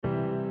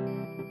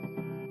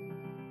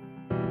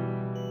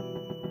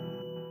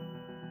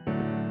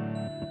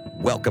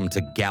Welcome to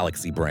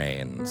Galaxy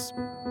Brains,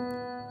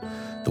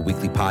 the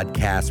weekly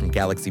podcast from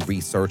Galaxy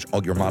Research.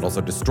 All your models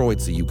are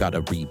destroyed, so you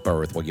gotta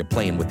rebirth. While you're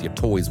playing with your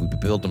toys, we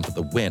build them for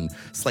the win.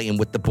 Slaying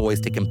with the boys,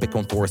 taking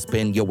Bitcoin for a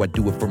spin. Yo, I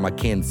do it for my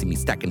kin. See me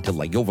stacking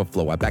till I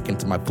overflow. I back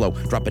into my flow,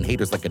 dropping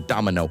haters like a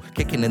domino.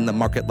 Kicking in the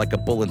market like a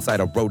bull inside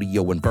a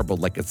rodeo. And verbal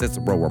like a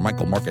Cicero or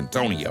Michael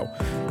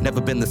Marcantonio.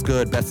 Never been this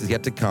good, best is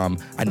yet to come.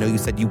 I know you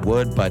said you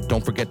would, but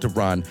don't forget to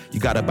run. You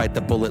gotta bite the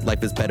bullet,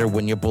 life is better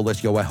when you're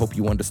bullish. Yo, I hope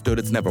you understood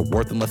it's never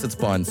worth unless it's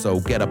fun. So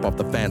get up off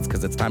the fence,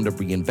 cause it's time to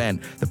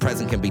reinvent. The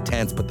present can be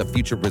tense, but the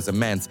future is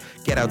immense.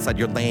 Get outside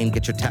your lane,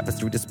 get your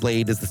tapestry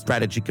displayed as the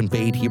strategy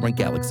conveyed here on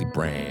Galaxy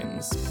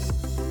Brains.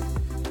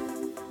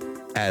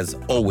 As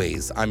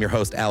always, I'm your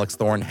host, Alex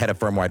Thorne, head of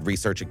firm-wide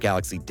research at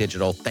Galaxy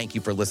Digital. Thank you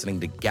for listening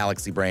to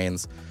Galaxy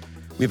Brains.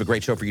 We have a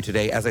great show for you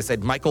today. As I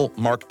said,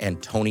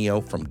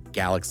 Marcantonio from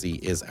Galaxy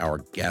is our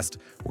guest.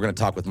 We're going to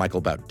talk with Michael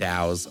about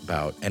DAOs,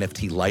 about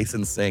NFT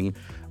licensing,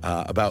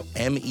 about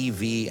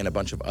MEV, and a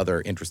bunch of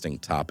other interesting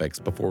topics.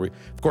 Of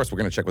course, we're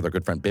going to check with our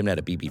good friend Bimnet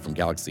at BB from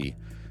Galaxy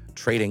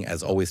Trading,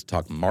 as always, to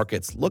talk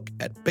markets. Look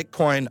at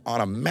Bitcoin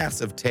on a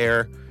massive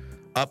tear,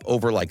 up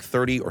over like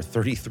 30 or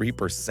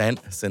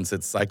 33% since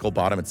its cycle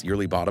bottom, its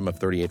yearly bottom of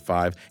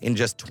 38.5 in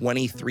just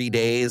 23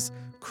 days.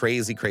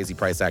 Crazy, crazy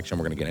price action.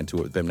 We're going to get into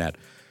it with Bimnet.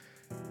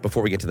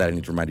 Before we get to that, I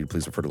need to remind you to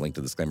please refer to the link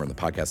to the disclaimer in the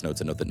podcast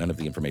notes and note that none of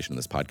the information in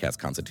this podcast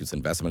constitutes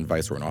investment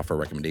advice or an offer,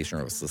 recommendation,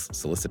 or a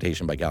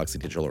solicitation by Galaxy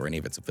Digital or any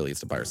of its affiliates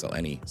to buy or sell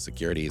any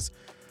securities.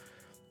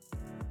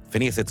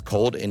 Phineas, it's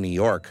cold in New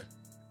York.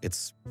 It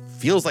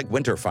feels like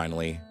winter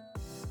finally.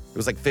 It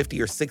was like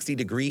 50 or 60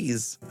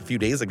 degrees a few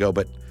days ago,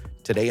 but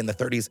today in the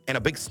 30s and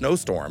a big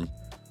snowstorm,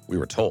 we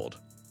were told.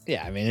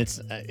 Yeah, I mean, it's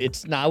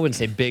not, I wouldn't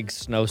say big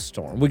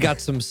snowstorm. We got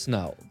some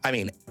snow. I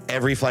mean,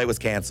 every flight was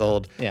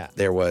canceled. Yeah.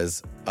 There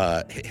was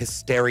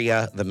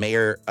hysteria. The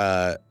mayor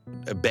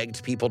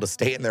begged people to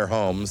stay in their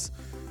homes,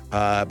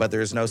 but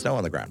there's no snow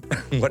on the ground.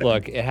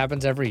 Look, it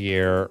happens every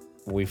year.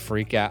 We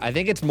freak out. I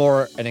think it's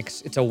more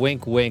it's a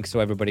wink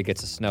so everybody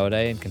gets a snow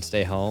day and can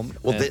stay home.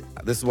 Well,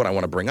 this is what I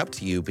want to bring up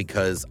to you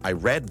because I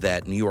read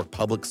that New York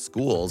public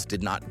schools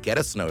did not get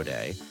a snow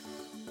day.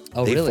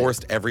 Oh, they really?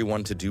 forced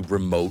everyone to do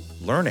remote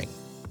learning.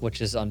 Which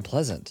is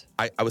unpleasant.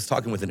 I was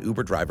talking with an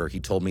Uber driver.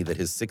 He told me that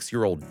his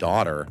 6-year-old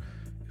daughter,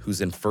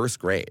 who's in first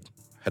grade,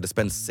 had to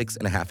spend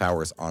 6.5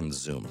 hours on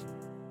Zoom.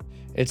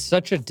 It's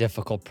such a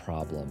difficult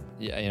problem.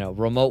 Yeah, you know,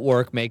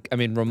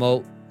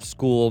 remote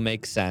school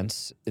makes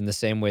sense in the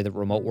same way that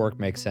remote work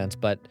makes sense,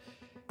 but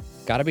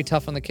got to be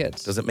tough on the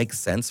kids. Does it make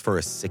sense for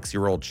a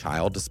 6-year-old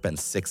child to spend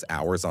 6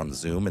 hours on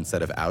Zoom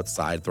instead of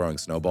outside throwing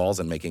snowballs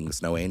and making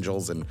snow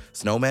angels and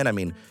snowmen? I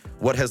mean,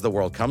 what has the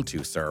world come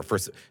to, sir?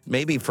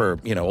 Maybe for,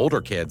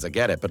 older kids, I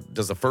get it, but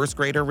does a first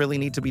grader really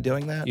need to be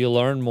doing that? You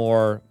learn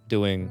more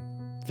doing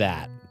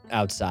that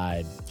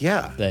outside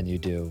than you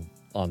do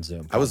on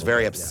Zoom. I was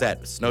very upset.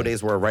 Yeah. Snow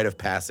days were a rite of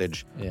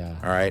passage. Yeah.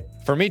 All right.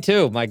 For me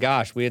too. My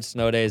gosh, we had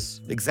snow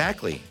days.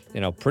 Exactly.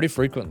 Pretty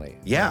frequently.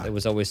 Yeah. It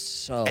was always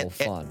so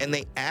fun. And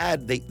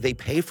they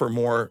pay for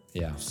more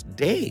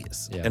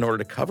days in order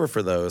to cover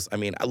for those. I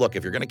mean, look,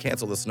 if you're going to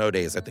cancel the snow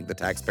days, I think the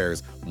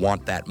taxpayers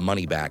want that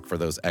money back for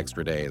those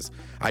extra days.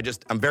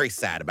 I'm very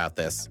sad about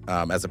this.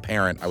 As a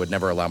parent, I would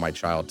never allow my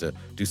child to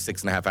do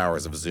 6.5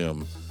 hours of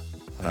Zoom.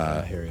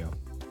 I hear you.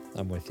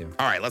 I'm with you.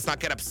 All right, let's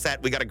not get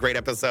upset. We got a great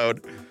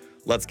episode.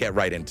 Let's get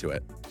right into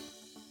it.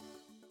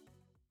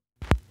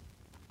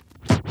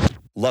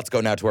 Let's go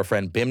now to our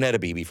friend Bimnet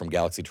Abibi from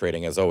Galaxy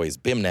Trading. As always,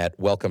 Bimnet,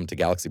 welcome to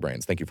Galaxy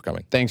Brains. Thank you for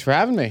coming. Thanks for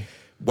having me.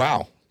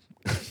 Wow.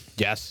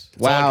 Yes.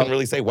 That's all I can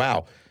really say.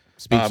 Wow.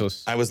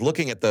 Speechless. I was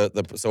looking at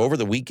so over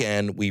the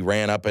weekend, we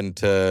ran up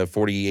into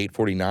 48,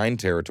 49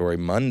 territory.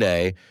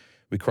 Monday,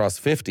 we crossed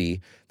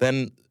 50.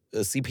 Then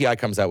CPI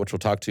comes out, which we'll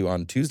talk to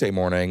on Tuesday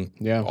morning.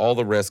 Yeah. All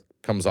the risk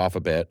comes off a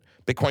bit.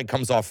 Bitcoin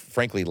comes off,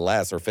 frankly,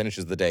 less or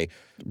finishes the day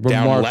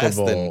down less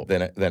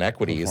than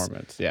equities.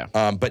 Performance, yeah.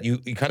 But you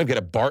kind of get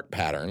a BART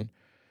pattern.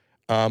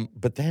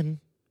 But then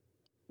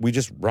we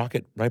just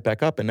rocket right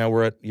back up, and now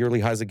we're at yearly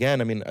highs again.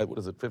 I mean, what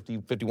is it,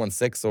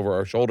 51.6 over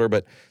our shoulder,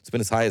 but it's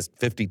been as high as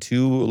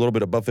 52, a little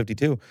bit above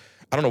 52.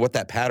 I don't know what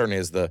that pattern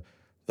is, the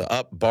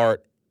up,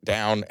 BART,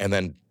 down, and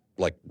then,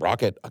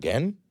 rocket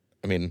again?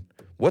 I mean,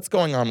 what's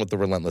going on with the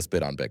relentless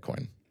bid on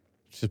Bitcoin?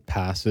 It's just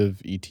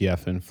passive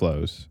ETF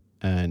inflows.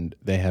 And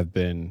they have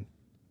been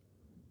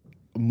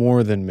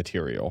more than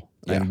material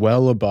and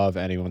well above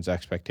anyone's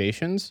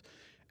expectations.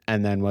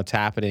 And then what's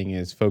happening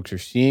is folks are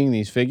seeing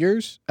these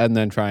figures and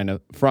then trying to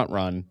front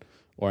run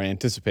or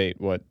anticipate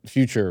what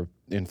future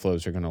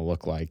inflows are going to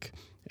look like.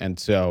 And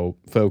so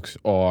folks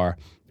are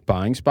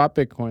buying spot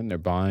Bitcoin. They're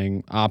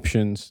buying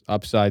options,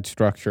 upside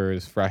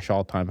structures, fresh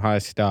all-time high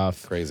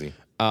stuff. Crazy.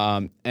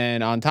 And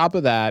on top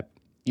of that,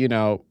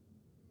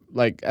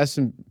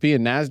 S&P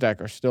and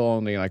NASDAQ are still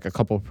only a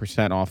couple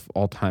 % off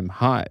all-time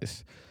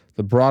highs.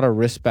 The broader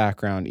risk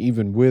background,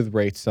 even with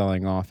rates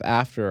selling off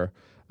after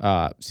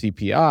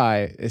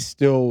CPI, is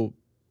still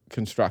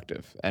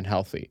constructive and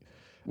healthy.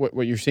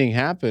 What you're seeing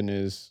happen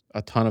is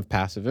a ton of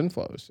passive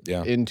inflows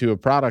into a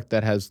product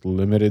that has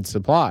limited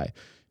supply.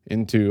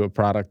 into a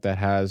product that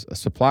has a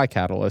supply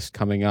catalyst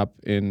coming up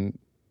in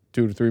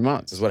 2 to 3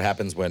 months. This is what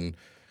happens when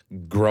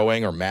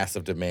growing or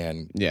massive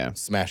demand Yeah.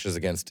 smashes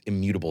against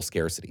immutable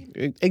scarcity.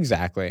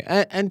 Exactly.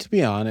 And to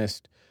be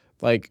honest,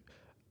 like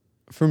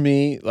for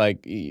me,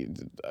 like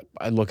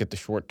I look at the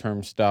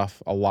short-term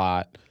stuff a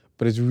lot,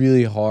 but it's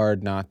really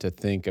hard not to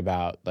think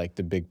about like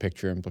the big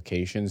picture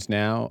implications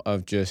now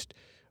of just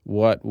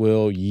what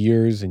will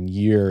years and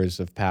years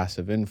of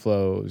passive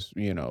inflows,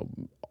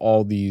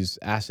 all these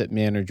asset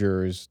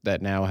managers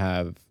that now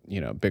have,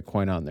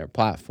 Bitcoin on their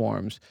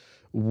platforms,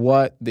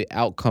 what the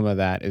outcome of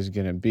that is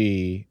going to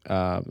be,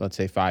 let's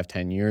say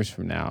 5-10 years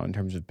from now in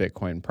terms of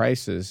Bitcoin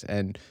prices.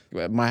 And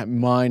my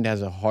mind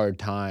has a hard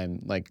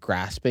time like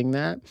grasping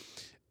that.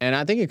 And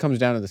I think it comes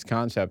down to this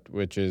concept,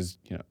 which is,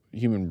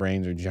 human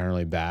brains are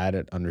generally bad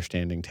at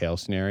understanding tail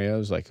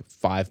scenarios, like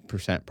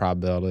 5%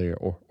 probability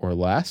or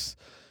less.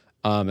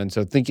 And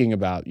so thinking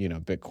about,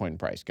 Bitcoin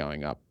price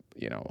going up,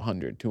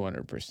 100,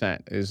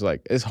 200%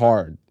 is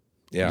hard,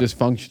 just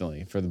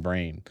functionally for the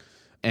brain.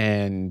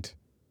 And,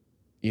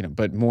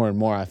 but more and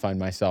more I find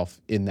myself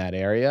in that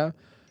area.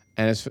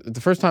 And it's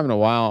the first time in a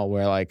while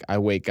where like I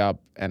wake up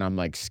and I'm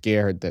like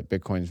scared that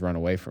Bitcoin's run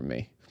away from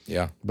me.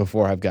 Yeah.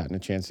 Before I've gotten a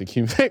chance to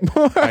accumulate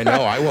more. I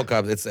know. I woke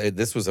up.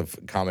 This was a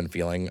common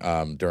feeling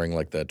during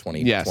like the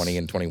 2020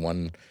 and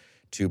 21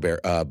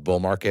 bull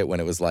market when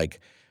it was like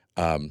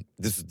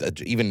this.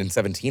 Even in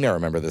 17, I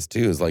remember this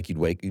too. Is like you'd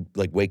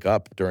wake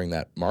up during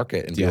that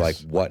market and be like,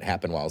 "What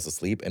happened while I was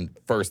asleep?" And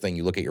first thing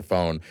you look at your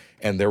phone,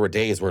 and there were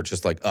days where it's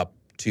just like up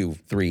 2,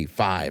 3,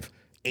 5,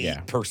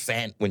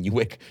 8% when you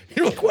wake.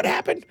 You're like, "What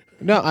happened?"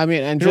 No, I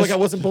mean, and you're like, I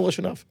wasn't bullish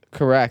enough.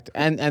 Correct.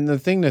 And the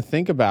thing to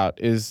think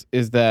about is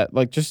that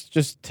like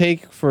just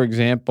take for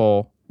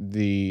example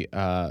the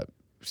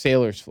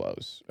Sailor's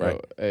flows,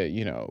 right?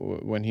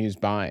 When he's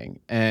buying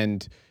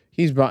and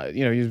he's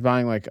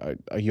buying like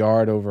a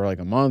yard over like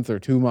a month or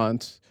 2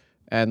 months,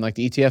 and like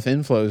the ETF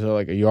inflows are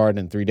like a yard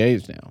in 3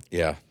 days now.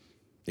 Yeah.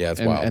 Yeah,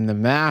 it's wild. And the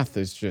math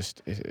is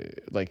just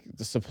like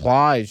the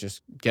supply is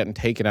just getting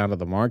taken out of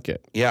the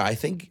market. Yeah, I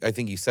think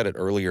you said it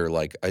earlier.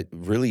 Like, a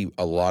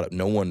lot of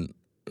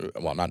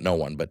not no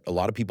one, but a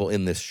lot of people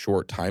in this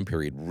short time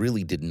period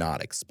really did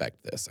not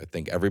expect this. I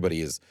think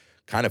everybody is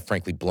kind of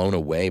frankly blown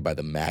away by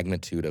the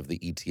magnitude of the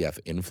ETF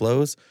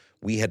inflows.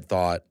 We had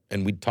thought,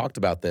 and we talked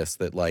about this,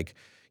 that like,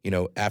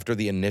 after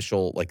the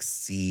initial like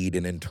seed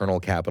and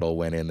internal capital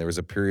went in, there was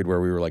a period where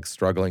we were like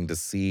struggling to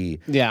see.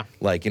 Yeah.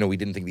 Like, we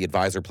didn't think the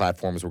advisor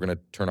platforms were going to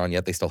turn on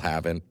yet. They still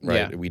haven't,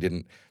 right? Yeah.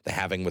 The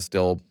halving was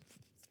still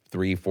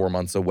 3-4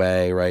 months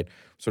away, right?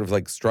 Sort of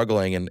like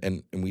struggling.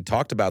 And we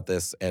talked about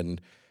this.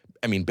 And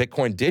I mean,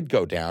 Bitcoin did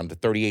go down to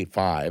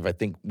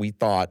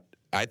 38.5.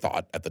 I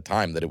thought at the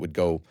time that it would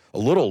go a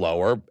little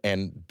lower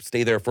and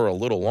stay there for a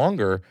little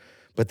longer.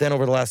 But then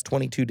over the last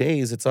 22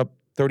 days, it's up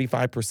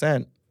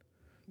 35%.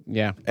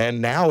 Yeah.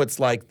 And now it's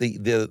like these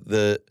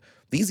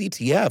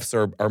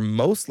ETFs are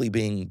mostly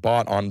being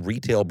bought on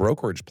retail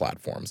brokerage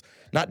platforms,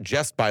 not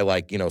just by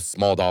like,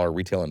 small dollar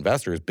retail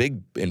investors.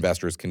 Big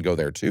investors can go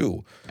there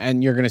too.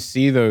 And you're going to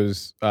see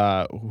those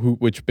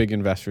which big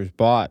investors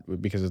bought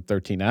because of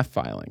 13F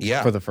filings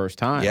for the first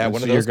time. Yeah,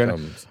 when so those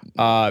comes?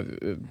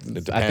 It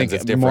depends. I think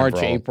it's March,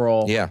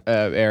 April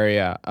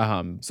area.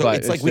 So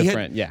it's like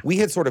we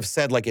had sort of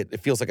said like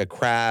it feels like a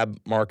crab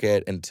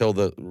market until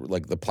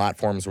the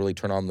platforms really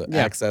turn on the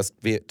access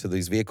to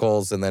these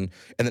vehicles, and then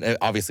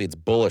obviously it's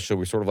bullish. So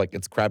we're sort of like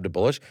it's crab to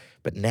bullish.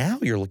 But now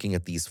you're looking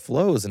at these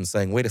flows and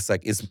saying, wait a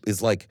sec,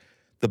 is like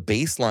the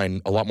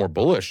baseline a lot more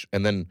bullish,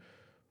 and then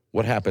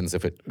what happens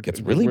if it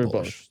gets really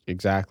bullish?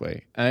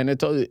 Exactly, and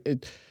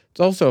it's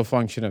also a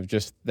function of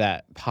just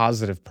that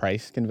positive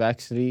price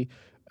convexity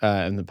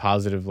and the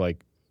positive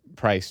like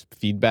price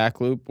feedback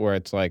loop where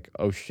it's like,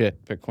 oh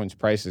shit, Bitcoin's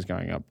price is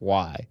going up.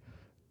 Why?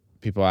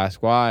 People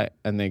ask why,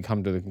 and they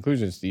come to the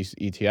conclusion it's these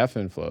ETF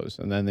inflows,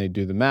 and then they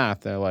do the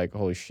math. They're like,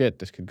 holy shit,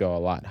 this could go a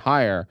lot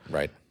higher.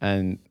 Right.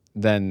 And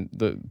then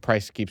the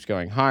price keeps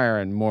going higher,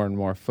 and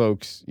more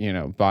folks,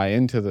 buy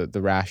into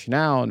the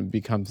rationale, and it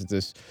becomes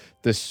this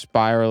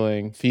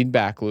spiraling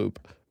feedback loop.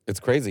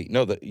 It's crazy.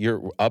 No,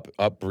 you're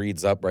up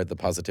breeds up, right? The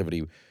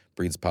positivity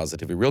breeds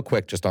positivity. Real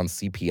quick, just on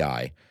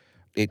CPI.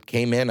 It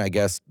came in, I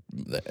guess,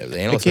 the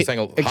analysts are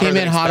saying it came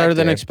in hotter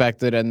than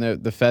expected, and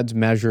the Fed's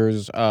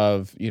measures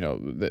of,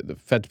 the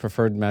Fed's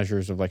preferred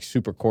measures of like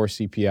super core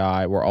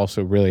CPI were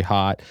also really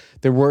hot.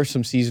 There were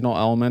some seasonal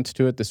elements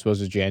to it. This was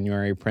a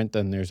January print,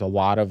 and there's a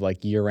lot of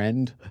like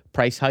year-end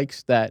price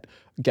hikes that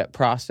get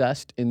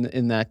processed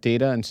in that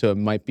data, and so it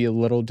might be a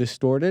little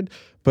distorted.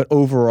 But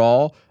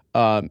overall,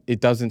 it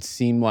doesn't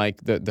seem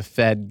like the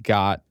Fed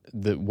got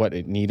what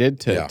it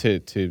needed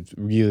to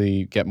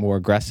really get more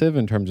aggressive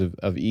in terms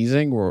of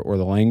easing or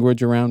the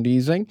language around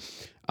easing.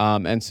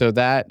 And so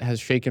that has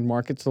shaken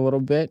markets a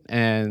little bit,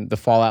 and the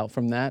fallout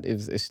from that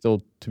is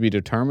still to be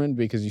determined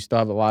because you still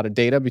have a lot of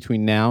data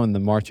between now and the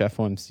March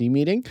FOMC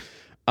meeting.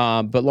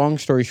 But long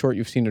story short,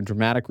 you've seen a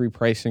dramatic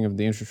repricing of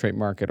the interest rate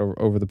market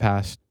over the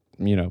past,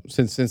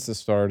 since the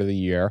start of the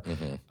year,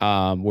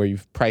 where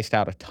you've priced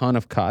out a ton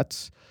of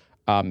cuts.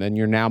 and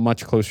you're now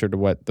much closer to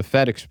what the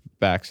Fed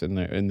expects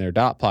in their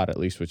dot plot, at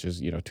least, which is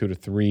 2 to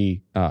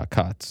 3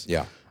 cuts.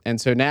 Yeah. And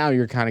so now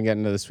you're kind of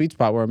getting to the sweet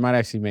spot where it might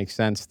actually make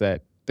sense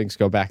that things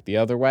go back the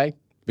other way,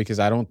 because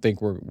I don't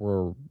think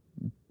we're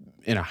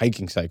in a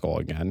hiking cycle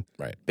again.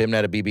 Right.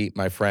 Bimneta BB,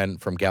 my friend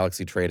from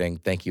Galaxy Trading,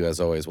 thank you as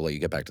always. We'll let you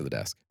get back to the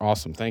desk.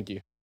 Awesome. Thank you.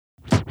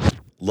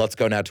 Let's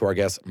go now to our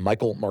guest,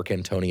 Michael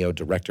Marcantonio,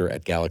 director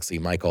at Galaxy.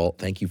 Michael,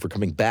 thank you for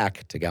coming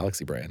back to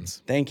Galaxy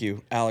Brands. Thank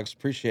you, Alex.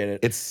 Appreciate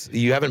it.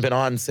 You haven't been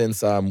on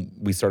since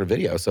we started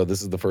video, so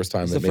this is the first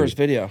time. It's the first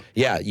video.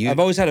 Yeah,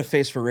 I've always had a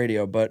face for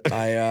radio, but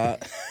I.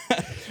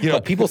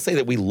 People say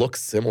that we look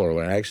similar.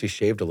 When I actually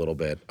shaved a little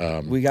bit.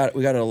 We got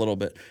it a little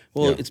bit.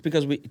 Well, Yeah. it's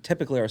because we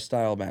typically our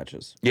style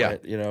matches. Yeah.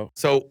 Right?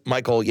 So,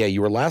 Michael, you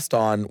were last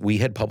on. We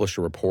had published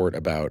a report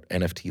about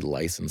NFT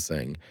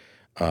licensing.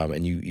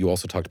 And you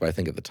also talked about, I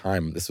think at the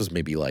time, this was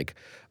maybe like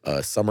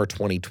a summer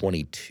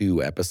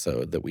 2022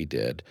 episode that we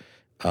did.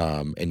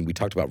 And we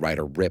talked about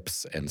writer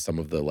rips and some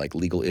of the like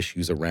legal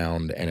issues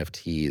around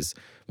NFTs.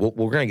 We're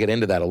going to get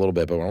into that a little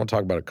bit, but I want to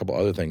talk about a couple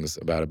other things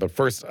about it. But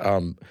first,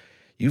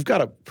 you've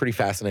got a pretty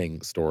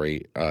fascinating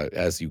story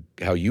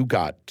how you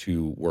got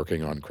to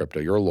working on crypto.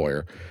 You're a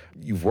lawyer.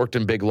 You've worked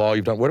in big law.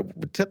 You've done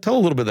tell a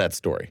little bit of that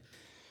story.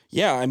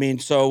 Yeah, I mean,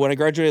 so when I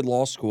graduated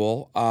law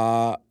school,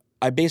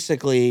 I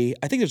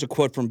think there's a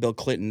quote from Bill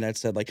Clinton that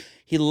said, like,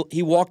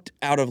 he walked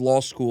out of law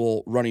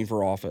school running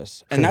for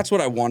office. And that's what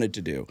I wanted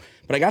to do.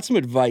 But I got some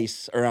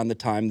advice around the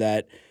time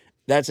that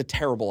that's a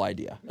terrible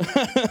idea.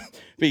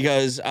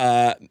 Because,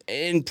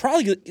 and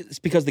probably it's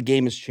because the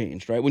game has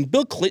changed, right? When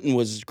Bill Clinton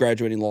was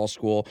graduating law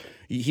school,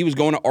 he was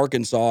going to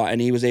Arkansas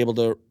and he was able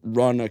to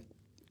run a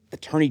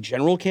attorney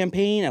general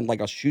campaign and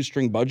like a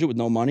shoestring budget with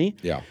no money.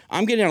 Yeah.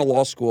 I'm getting out of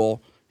law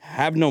school,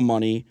 have no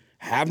money,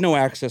 have no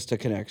access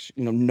to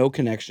no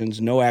connections,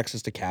 no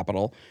access to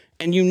capital,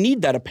 and you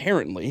need that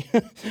apparently,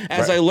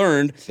 as I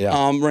learned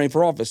running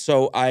for office.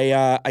 So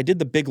I did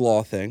the big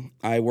law thing.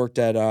 I worked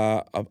at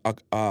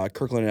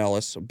Kirkland &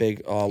 Ellis, a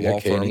big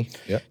law firm.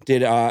 Yep.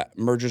 Did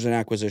mergers and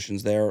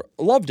acquisitions there.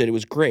 Loved it. It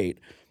was great.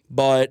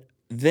 But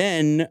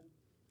then,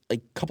 like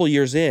a couple of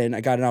years in,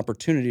 I got an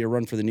opportunity to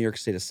run for the New York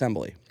State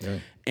Assembly,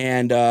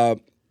 and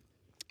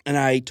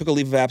I took a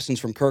leave of absence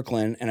from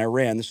Kirkland and I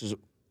ran. This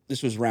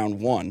was round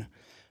one.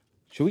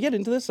 Should we get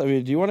into this? I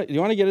mean, do you want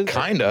to get into it?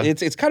 Kinda.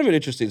 It's kind of an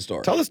interesting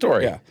story. Tell the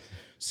story. Yeah.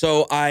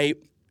 So I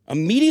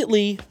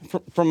immediately,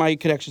 from my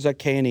connections at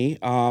K&E,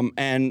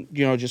 and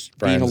just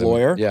being a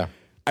lawyer,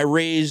 I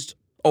raised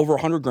over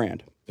 $100,000.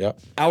 Yeah.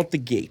 Out the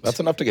gate. That's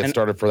enough to get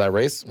started for that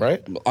race,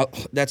 right?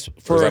 That's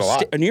for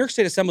that a New York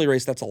State Assembly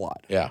race. That's a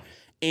lot. Yeah.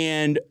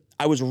 And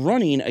I was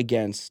running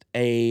against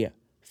a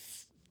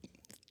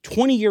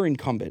 20-year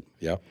incumbent.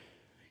 Yeah.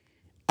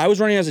 I was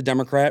running as a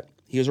Democrat.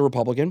 He was a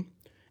Republican.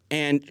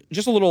 And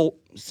just a little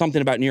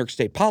something about New York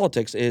State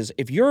politics is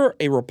if you're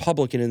a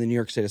Republican in the New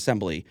York State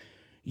Assembly,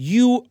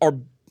 you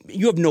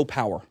have no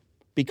power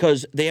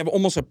because they have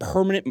almost a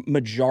permanent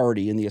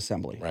majority in the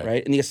Assembly,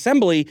 right? And the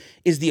Assembly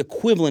is the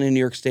equivalent in New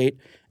York State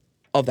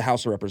of the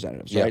House of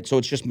Representatives, right? So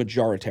it's just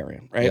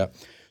majoritarian, right? Yeah.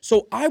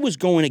 So I was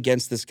going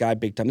against this guy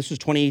big time. This was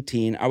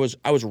 2018. I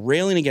was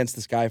railing against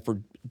this guy for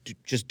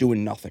just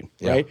doing nothing,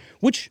 right?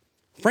 Which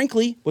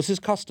frankly was his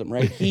custom,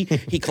 right? He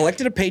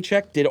collected a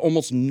paycheck, did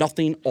almost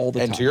nothing all the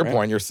time. And to your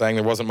point, you're saying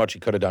there wasn't much he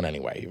could have done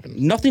anyway.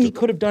 Nothing he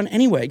could have done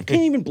anyway. You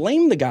can't even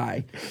blame the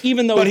guy,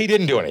 even though. But he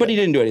didn't do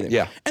anything.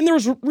 Yeah. And there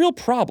was real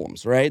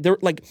problems, right?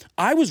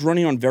 I was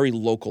running on very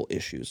local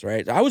issues,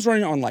 right? I was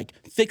running on like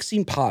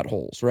fixing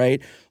potholes,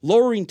 right?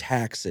 Lowering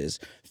taxes,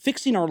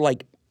 fixing our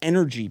like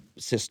energy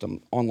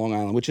system on Long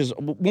Island, which is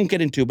won't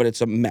get into, but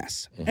it's a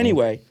mess.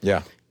 Anyway.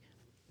 Yeah.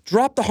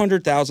 Dropped the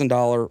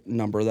 $100,000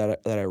 number that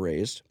I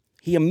raised.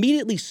 He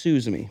immediately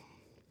sues me.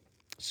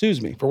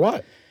 For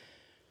what?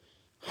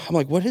 I'm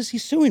like, what is he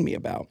suing me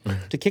about?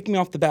 To kick me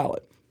off the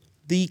ballot.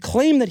 The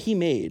claim that he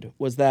made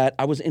was that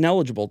I was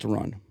ineligible to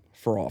run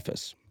for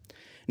office.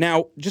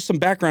 Now, just some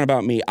background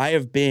about me. I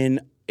have been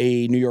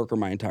a New Yorker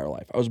my entire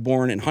life. I was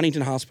born in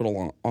Huntington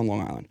Hospital on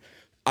Long Island.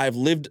 I've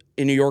lived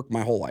in New York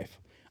my whole life.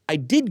 I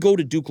did go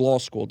to Duke Law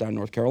School down in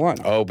North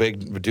Carolina. Oh,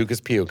 big Duke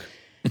is puke.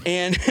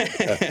 And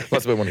must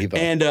have been what he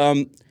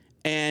thought.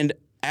 And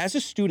as a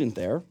student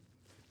there,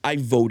 I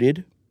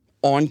voted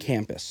on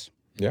campus,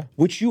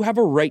 which you have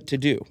a right to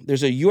do.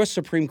 There's a U.S.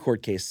 Supreme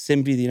Court case,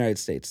 Sim v. the United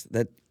States,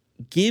 that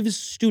gives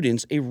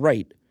students a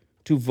right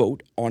to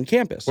vote on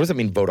campus. What does it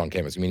mean, vote on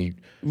campus? You mean you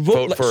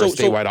vote for a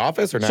statewide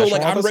office or national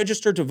office? I'm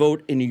registered to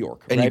vote in New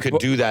York. And you could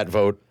do that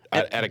vote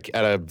at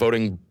a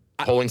voting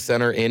polling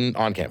center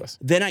on campus.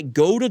 Then I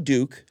go to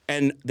Duke,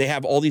 and they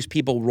have all these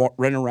people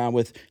running around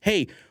with,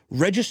 hey,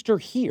 register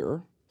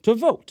here to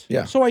vote.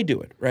 Yeah. So I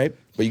do it, right?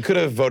 But you could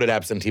have voted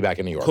absentee back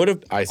in New York. Could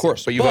have, of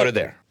course. But you voted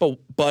there.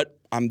 But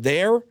I'm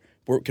there.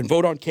 Can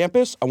vote on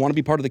campus. I want to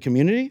be part of the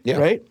community,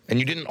 right? And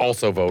you didn't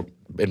also vote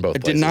in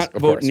both places. I did not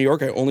vote in New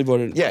York. I only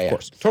voted of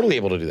course. Totally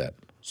able to do that.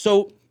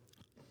 So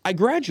I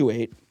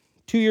graduate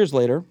 2 years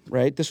later,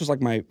 right? This was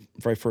like my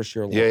very first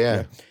year of law.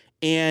 Yeah.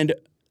 And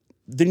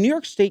the New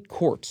York State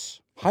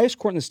courts highest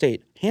court in the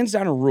state, hands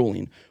down a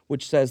ruling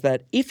which says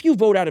that if you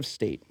vote out of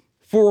state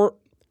for,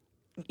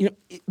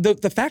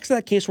 the facts of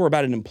that case were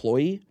about an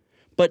employee,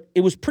 but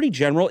it was pretty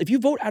general. If you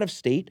vote out of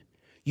state,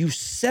 you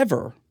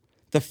sever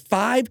the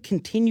 5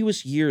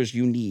 continuous years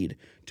you need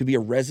to be a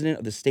resident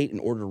of the state in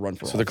order to run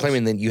for office. So they're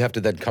claiming that you have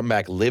to then come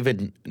back, live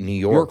in New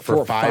York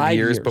for 5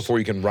 years before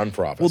you can run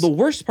for office. Well, the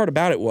worst part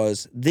about it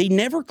was they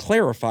never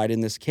clarified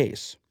in this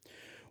case.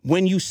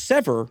 When you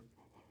sever,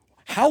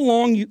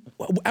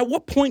 at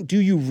what point do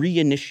you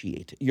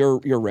reinitiate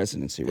your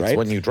residency, right? It's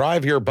when you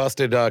drive your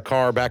busted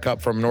car back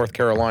up from North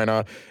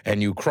Carolina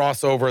and you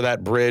cross over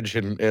that bridge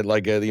and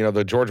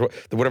the Georgia,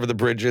 whatever the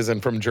bridge is,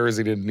 and from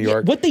Jersey to New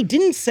York. What they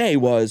didn't say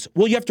was,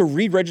 well, you have to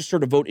re-register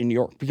to vote in New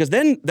York, because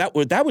then that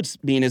would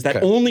mean is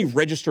that only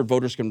registered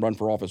voters can run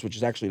for office, which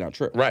is actually not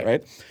true.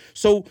 Right.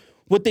 So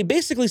what they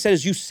basically said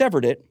is you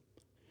severed it.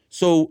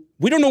 So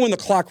we don't know when the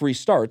clock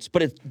restarts,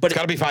 but it's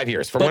got to be 5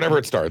 years from whenever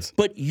it starts.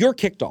 But you're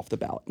kicked off the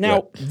ballot.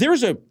 Now,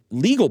 there's a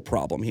legal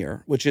problem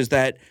here, which is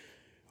that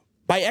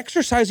by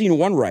exercising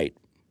one right,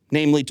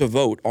 namely to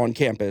vote on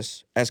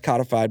campus, as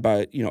codified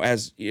by,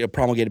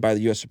 promulgated by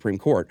the U.S. Supreme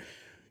Court,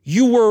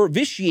 you were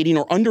vitiating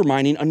or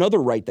undermining another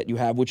right that you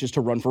have, which is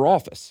to run for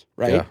office,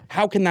 right? Yeah.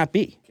 How can that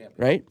be,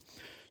 right?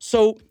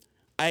 So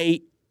I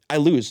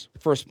lose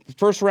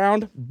first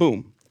round,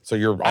 boom. So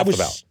you're off the ballot.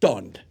 I was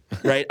stunned.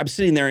 Right, I'm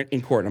sitting there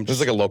in court. This is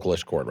like a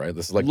localish court, right?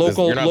 This is like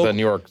local. You're not the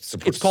New York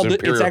Superior Court.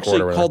 It's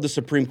actually called the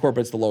Supreme Court, but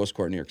it's the lowest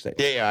court in New York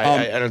State.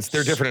 And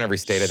they're different in every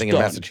state. I think in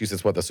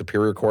Massachusetts, the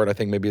Superior Court, I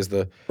think maybe is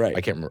the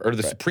I can't remember, or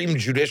the Supreme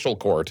Judicial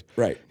Court,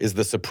 is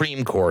the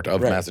Supreme Court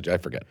of Massachusetts.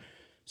 I forget.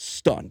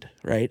 Stunned,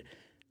 right?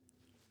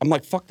 I'm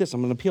like, fuck this.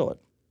 I'm going to appeal it.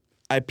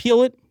 I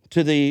appeal it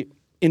to the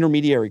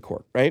intermediary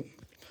court, right?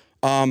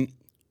 I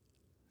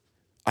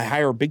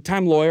hire a big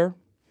time lawyer.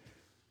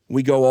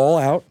 We go all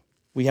out.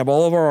 We have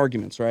all of our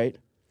arguments, right?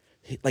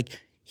 Like,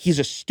 he's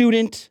a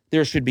student.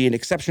 There should be an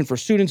exception for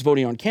students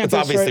voting on campus.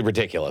 It's obviously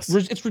ridiculous.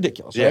 It's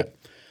ridiculous, right?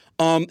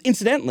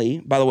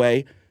 Incidentally, by the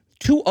way,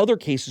 2 other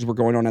cases were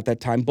going on at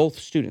that time, both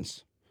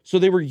students. So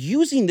they were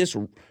using this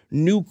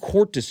new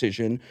court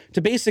decision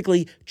to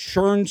basically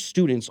churn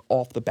students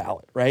off the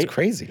ballot, right? It's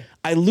crazy.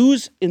 I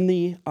lose in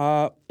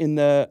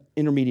the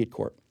intermediate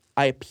court.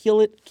 I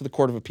appeal it to the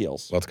Court of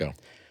Appeals. Let's go.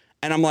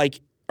 And I'm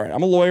like, all right,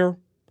 I'm a lawyer.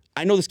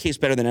 I know this case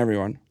better than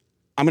everyone.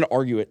 I'm going to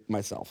argue it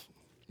myself.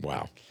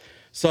 Wow.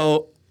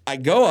 So I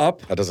go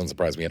up. That doesn't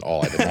surprise me at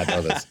all. I did not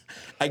know this.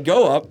 I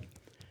go up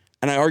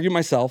and I argue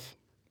myself.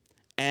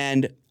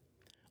 And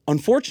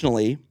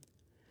unfortunately,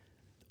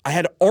 I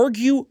had to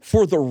argue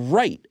for the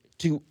right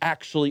to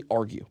actually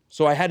argue.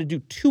 So I had to do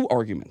 2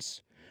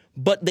 arguments,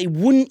 but they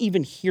wouldn't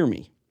even hear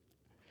me.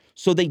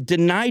 So they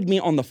denied me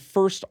on the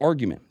first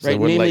argument. So they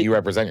wouldn't let you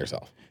represent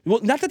yourself. Well,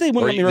 not that they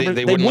wouldn't let me represent.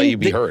 They wouldn't let you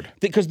be heard.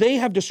 Because they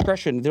have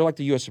discretion. They're like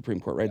the U.S. Supreme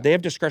Court, right? Yeah. They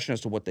have discretion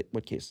as to what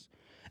cases.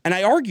 And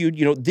I argued,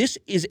 this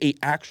is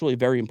actually a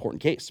very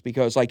important case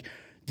because,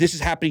 this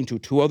is happening to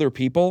 2 other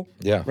people.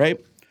 Yeah. Right?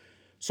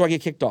 So I get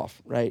kicked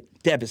off, right?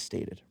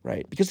 Devastated,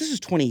 right? Because this is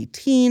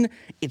 2018.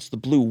 It's the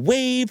blue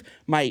wave.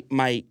 My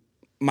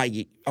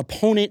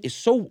opponent is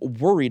so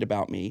worried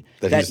about me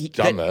that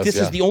this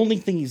is the only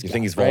thing he's got. You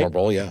think he's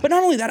vulnerable, right? Yeah. But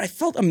not only that, I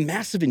felt a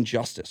massive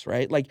injustice,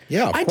 right? Of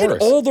I course.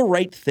 did all the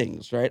right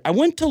things, right? I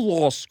went to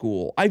law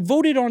school. I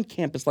voted on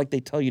campus like they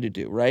tell you to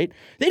do, right?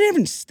 They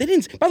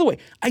didn't. By the way,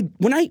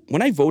 when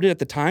I voted at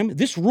the time,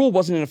 this rule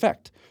wasn't in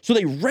effect. So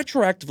they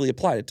retroactively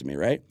applied it to me,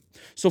 right?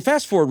 So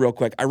fast forward real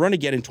quick, I run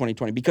again in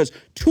 2020 because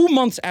 2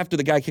 months after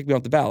the guy kicked me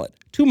off the ballot,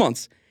 2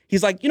 months,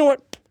 he's like, you know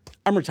what?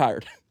 I'm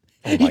retired.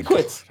 He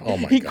quits.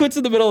 He quits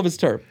in the middle of his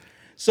term.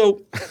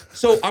 So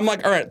I'm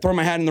like, all right, throw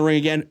my hat in the ring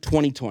again,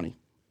 2020.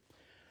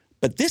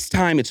 But this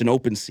time it's an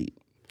open seat.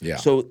 Yeah.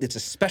 So it's a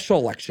special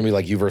election. It's going to be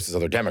like you versus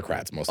other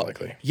Democrats, most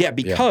likely. Yeah,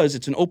 because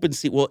it's an open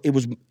seat. Well, it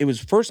was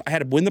first I had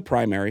to win the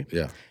primary.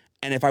 Yeah.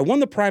 And if I won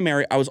the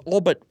primary, I was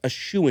all but a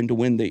shoo-in to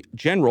win the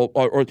general,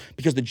 or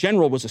because the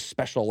general was a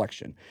special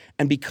election.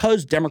 And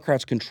because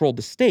Democrats controlled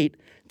the state,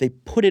 they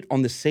put it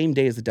on the same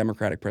day as the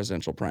Democratic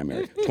presidential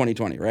primary,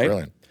 2020, right?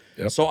 Brilliant.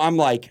 Yep. So I'm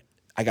like,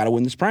 I got to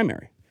win this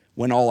primary.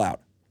 Went all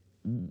out.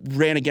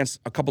 Ran against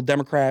a couple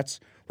Democrats,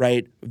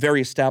 right?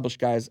 Very established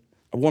guys.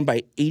 I won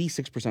by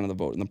 86% of the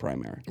vote in the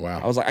primary. Wow.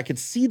 I was like, I could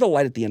see the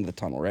light at the end of the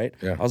tunnel, right?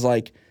 Yeah. I was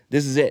like,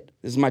 this is it.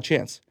 This is my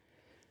chance.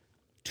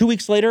 2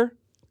 weeks later,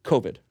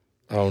 COVID.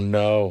 Oh,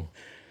 no.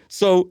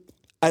 So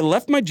I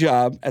left my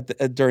job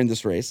during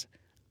this race.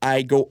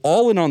 I go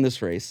all in on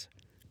this race.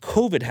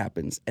 COVID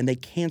happens, and they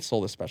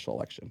cancel the special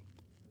election.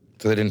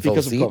 So they didn't fill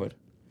the seat? Because of COVID.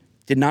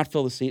 Did not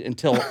fill the seat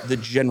until the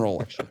general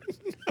election.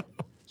 No.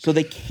 So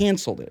they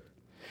canceled it.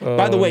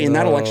 By the way, in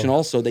that election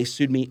also, they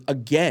sued me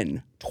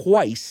again,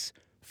 twice,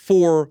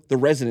 for the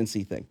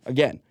residency thing.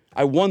 Again,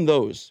 I won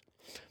those.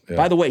 Yeah.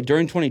 By the way,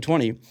 during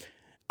 2020,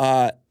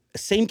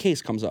 same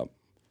case comes up.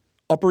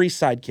 Upper East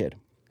Side kid.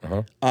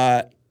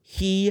 Uh-huh.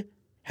 He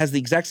has the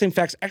exact same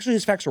facts. Actually,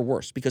 his facts are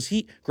worse because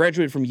he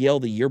graduated from Yale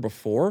the year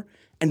before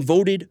and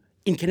voted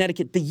in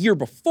Connecticut the year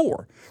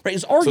before. Right?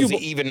 It's arguable. So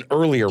it's even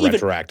earlier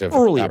retroactive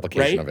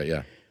application of it,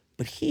 yeah.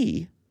 But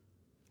he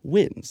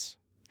wins.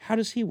 How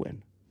does he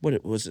win?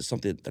 What was it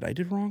something that I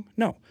did wrong?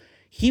 No.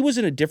 He was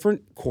in a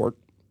different court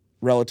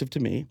relative to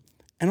me.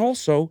 And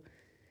also,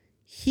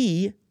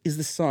 he is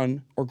the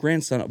son or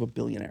grandson of a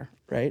billionaire,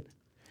 right?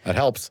 That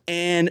helps.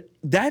 And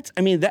that's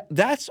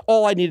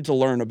all I needed to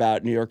learn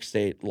about New York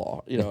State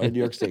law, New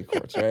York State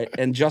courts, right?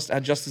 And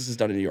how justice is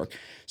done in New York.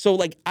 So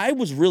like I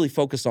was really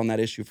focused on that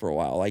issue for a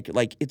while.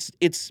 Like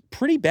it's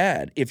pretty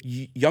bad if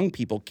young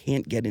people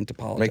can't get into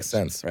politics. Makes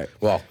sense. Right.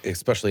 Well,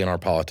 especially in our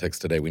politics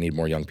today, we need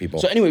more young people.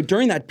 So anyway,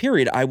 during that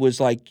period, I was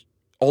like,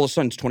 all of a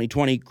sudden it's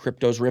 2020,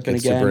 crypto's ripping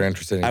It's again. super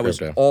interested in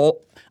crypto.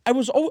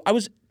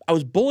 I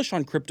was bullish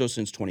on crypto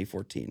since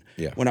 2014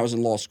 when I was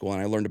in law school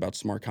and I learned about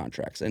smart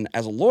contracts. And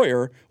as a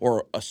lawyer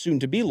or a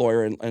soon-to-be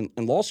lawyer in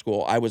law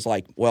school, I was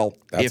like, well,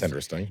 that's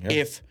interesting.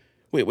 Yeah.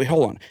 Wait,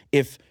 hold on.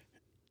 If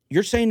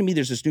you're saying to me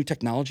there's this new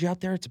technology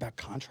out there, it's about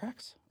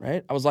contracts,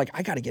 right? I was like,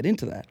 I got to get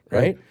into that,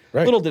 right?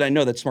 Little did I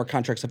know that smart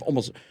contracts have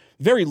almost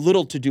very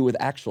little to do with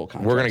actual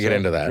contracts. We're going to get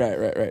into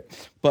that. Right.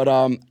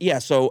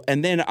 But so,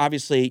 and then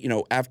obviously,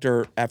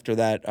 after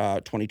that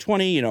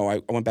 2020,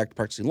 I went back to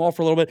practicing law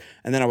for a little bit.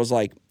 And then I was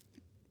like,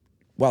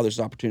 wow, there's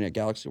an opportunity at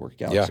Galaxy, work at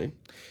Galaxy. Yeah.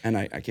 And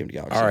I came to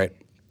Galaxy. All right.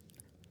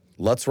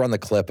 Let's run the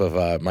clip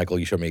of, Michael,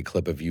 you showed me a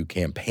clip of you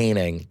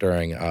campaigning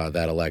during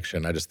that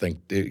election. I just think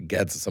it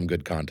gets some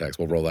good context.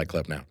 We'll roll that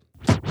clip now.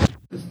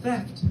 The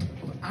theft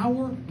of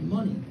our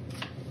money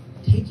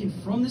taken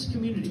from this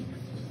community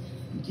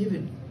and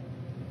given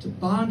to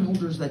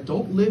bondholders that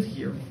don't live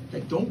here,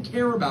 that don't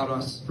care about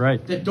us,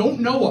 right, that don't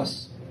know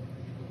us,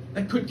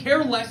 that could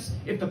care less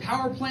if the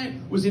power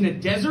plant was in a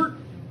desert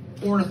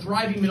or in a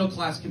thriving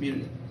middle-class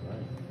community.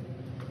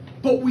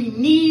 But we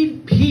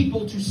need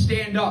people to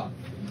stand up.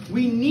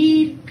 We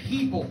need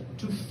people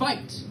to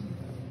fight.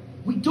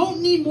 We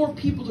don't need more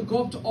people to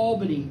go up to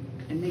Albany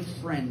and make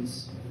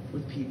friends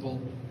with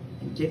people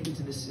and get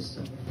into the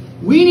system.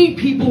 We need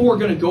people who are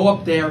going to go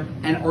up there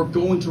and are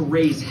going to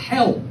raise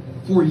hell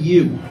for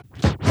you.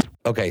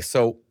 Okay,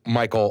 so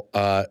Michael,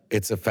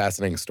 it's a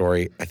fascinating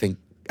story. I think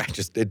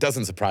it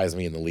doesn't surprise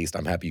me in the least.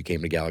 I'm happy you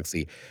came to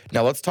Galaxy.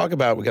 Now let's talk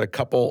about, we got a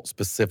couple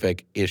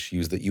specific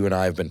issues that you and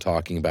I have been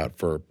talking about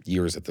for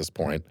years at this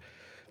point.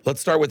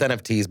 Let's start with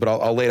NFTs, but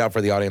I'll lay it out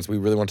for the audience. We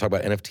really want to talk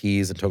about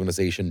NFTs and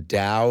tokenization,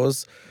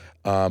 DAOs,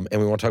 and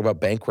we want to talk about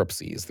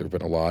bankruptcies. There have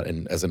been a lot,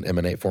 and as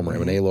an former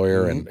M&A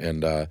lawyer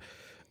and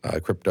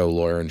crypto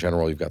lawyer in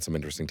general, you've got some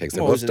interesting takes.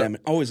 Always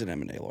an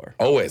M&A lawyer.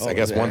 Always, I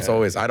guess once,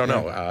 always. I don't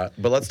know.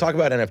 But let's talk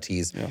about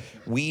NFTs. Yeah.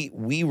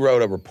 We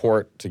wrote a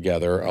report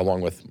together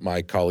along with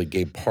my colleague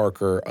Gabe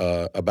Parker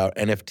about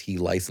NFT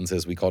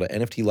licenses. We called it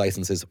NFT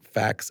licenses,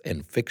 facts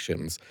and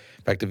fictions.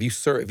 In fact, if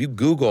you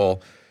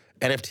Google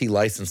NFT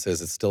licenses,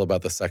 it's still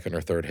about the second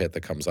or third hit that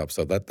comes up.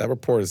 So that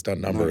report has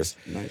done numbers.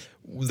 Nice.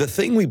 The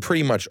thing we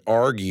pretty much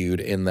argued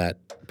in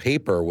that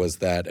paper was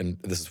that, and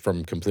this is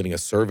from completing a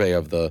survey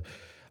of the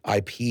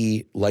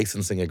IP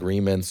licensing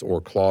agreements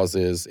or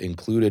clauses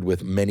included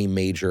with many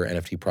major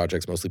NFT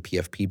projects, mostly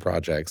PFP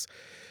projects,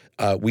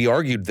 we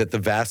argued that the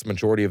vast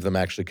majority of them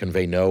actually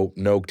convey no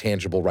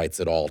tangible rights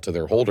at all to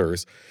their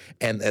holders,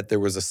 and that there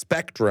was a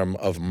spectrum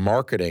of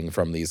marketing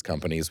from these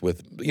companies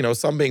with,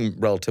 some being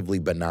relatively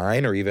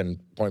benign or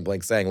even point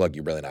blank saying, look,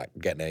 you're really not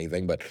getting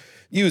anything, but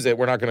use it.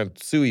 We're not going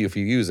to sue you if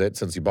you use it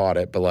since you bought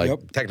it,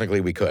 but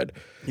technically we could.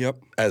 Yep.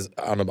 As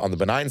on the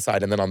benign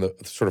side, and then on the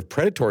sort of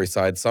predatory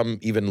side, some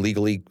even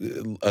legally,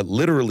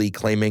 literally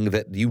claiming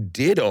that you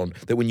did own,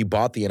 that when you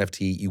bought the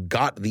NFT, you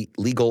got the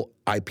legal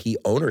IP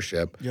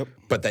ownership,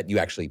 but that you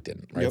actually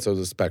didn't, right? Yep. So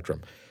there's a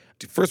spectrum.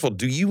 First of all,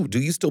 do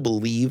you still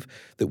believe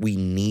that we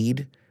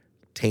need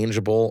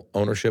tangible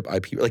ownership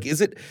IP? Like, is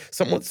it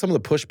some of the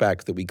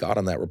pushback that we got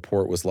on that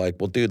report was like,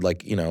 well, dude,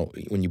 like,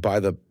 when you buy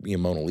the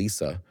Mona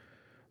Lisa,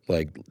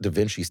 like Da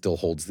Vinci still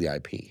holds the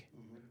IP.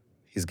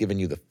 He's giving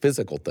you the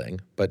physical thing,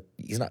 but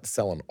he's not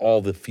selling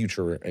all the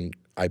future and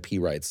IP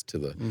rights to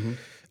the.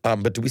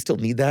 But do we still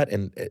need that?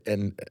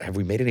 And have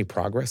we made any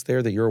progress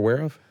there that you're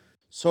aware of?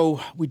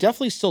 So we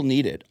definitely still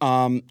need it.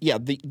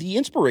 The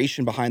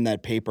inspiration behind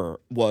that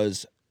paper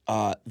was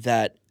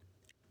that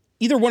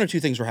either one of two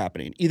things were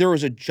happening. Either it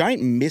was a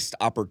giant missed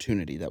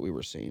opportunity that we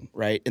were seeing,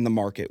 right, in the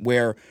market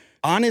where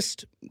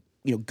honest,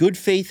 good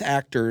faith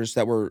actors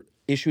that were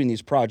issuing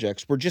these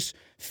projects were just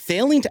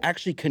failing to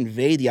actually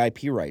convey the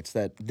IP rights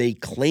that they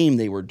claim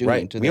they were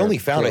doing to we their only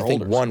found, I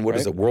think, holders, one, what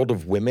is it, World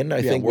of Women,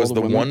 I think, World was of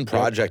the Women. one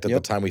project at the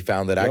time we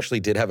found that actually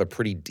did have a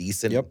pretty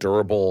decent,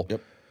 durable,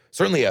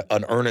 certainly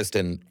an earnest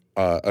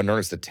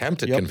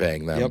attempt at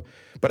conveying them,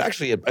 but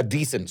actually a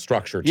decent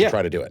structure to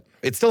try to do it.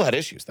 It still had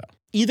issues, though.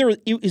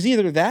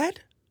 Either that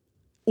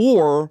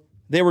or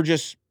they were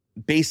just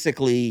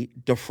basically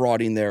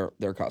defrauding their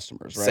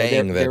customers,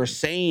 right? They're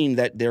saying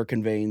that they're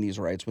conveying these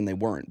rights when they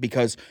weren't,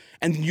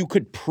 and you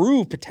could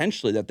prove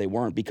potentially that they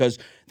weren't because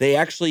they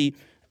actually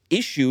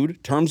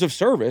issued terms of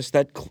service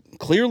that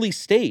clearly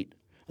state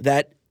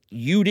that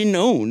you didn't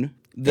own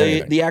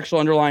the actual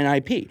underlying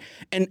IP.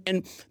 And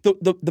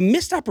the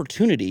missed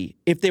opportunity,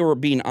 if they were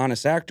being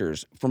honest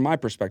actors, from my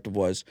perspective,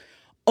 was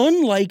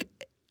unlike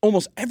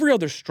almost every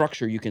other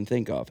structure you can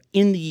think of.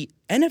 In the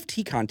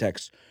NFT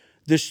context,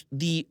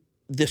 the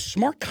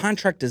smart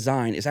contract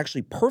design is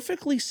actually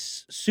perfectly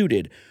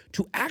suited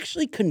to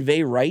actually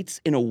convey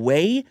rights in a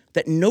way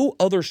that no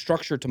other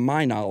structure, to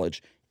my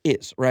knowledge,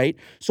 is, right?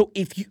 So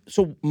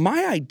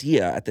my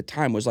idea at the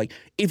time was like,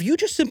 if you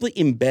just simply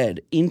embed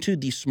into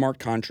the smart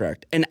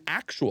contract an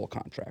actual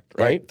contract,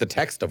 right? The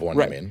text of one,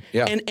 right. I mean.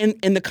 Yeah.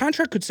 And the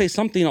contract could say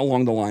something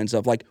along the lines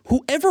of like,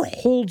 whoever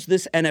holds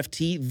this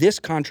NFT, this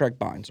contract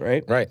binds,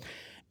 right? Right.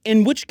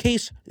 In which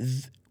case,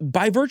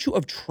 by virtue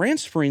of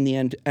transferring the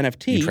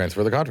NFT, You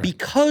transfer the contract.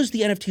 because the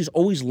NFT is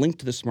always linked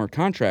to the smart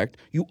contract,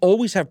 you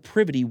always have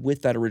privity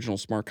with that original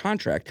smart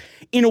contract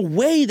in a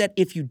way that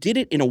if you did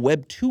it in a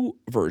Web 2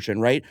 version,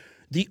 right,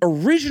 the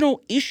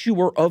original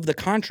issuer of the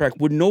contract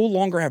would no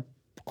longer have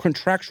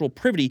contractual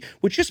privity,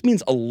 which just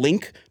means a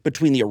link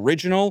between the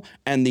original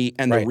and the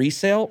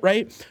resale,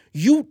 right?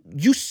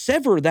 You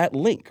sever that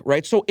link,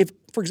 right? So if,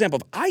 for example,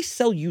 if I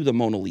sell you the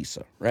Mona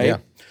Lisa, right, Yeah.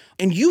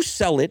 and you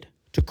sell it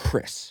to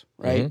Chris,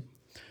 right?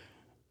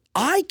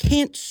 I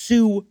can't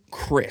sue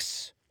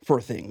Chris for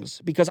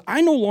things because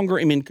I no longer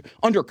am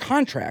under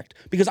contract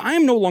because I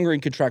am no longer in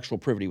contractual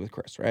privity with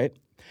Chris, right?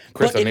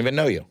 Chris doesn't even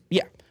know you.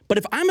 Yeah. But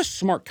if I'm a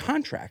smart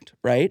contract,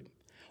 right,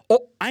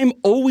 I'm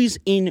always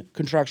in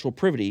contractual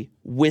privity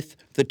with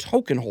the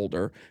token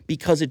holder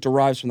because it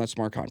derives from that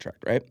smart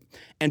contract, right?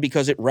 And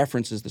because it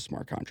references the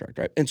smart contract,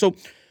 right? And so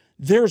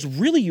there's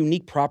really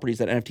unique properties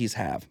that NFTs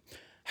have.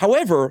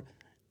 However,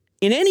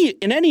 in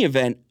any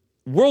event,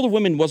 World of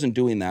Women wasn't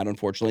doing that,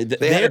 unfortunately.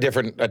 They had a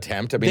different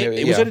attempt. I mean,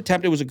 it was an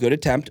attempt. It was a good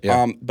attempt.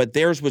 Yeah. But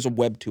theirs was a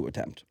Web 2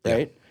 attempt,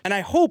 right? Yeah. And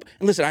I hope,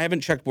 and listen, I haven't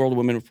checked World of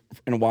Women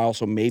in a while,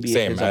 so maybe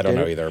Same. it's I don't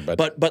know updated. either.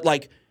 But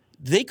like,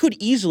 they could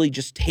easily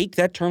just take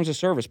that terms of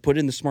service, put it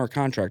in the smart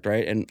contract,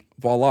 right? And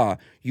voila,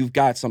 you've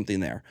got something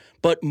there.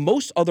 But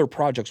most other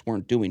projects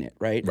weren't doing it,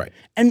 right? Right.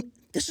 And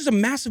this is a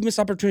massive missed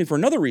opportunity for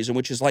another reason,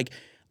 which is like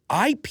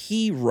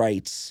IP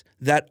rights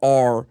that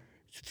are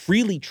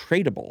freely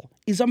tradable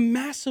is a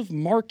massive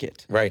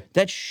market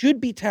that should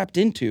be tapped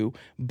into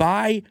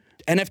by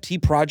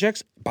NFT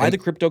projects, by the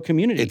crypto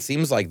community. It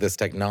seems like this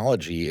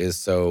technology is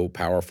so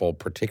powerful,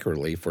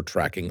 particularly for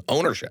tracking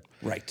ownership.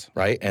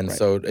 Right. And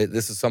so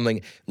this is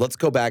something, let's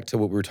go back to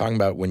what we were talking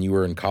about when you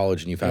were in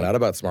college and you found out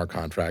about smart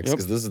contracts,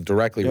 because this is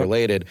directly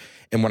related.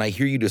 And when I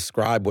hear you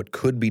describe what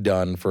could be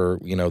done for,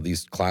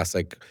 these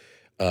classic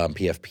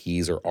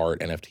PFPs or art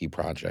NFT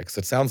projects,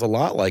 it sounds a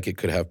lot like it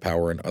could have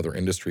power in other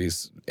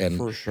industries. And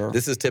for sure.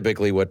 This is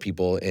typically what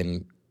people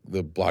in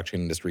the blockchain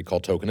industry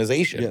call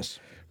tokenization. Yes.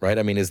 Right?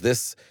 I mean,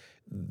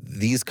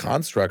 these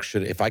constructs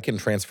should, if I can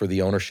transfer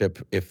the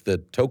ownership, if the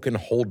token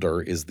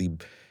holder is the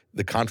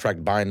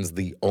contract binds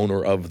the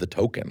owner of the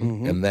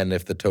token, and then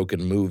if the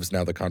token moves,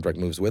 now the contract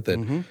moves with it.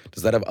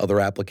 Does that have other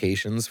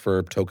applications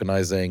for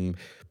tokenizing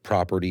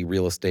property,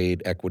 real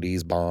estate,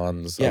 equities,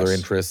 bonds, other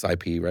interests,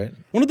 IP, right?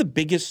 One of the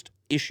biggest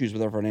issues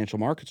with our financial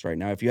markets right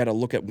now, if you had to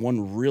look at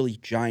one really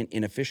giant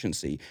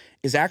inefficiency,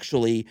 is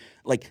actually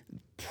like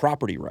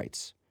property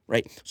rights.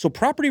 Right? So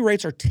property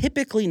rights are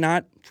typically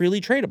not freely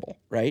tradable,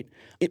 right?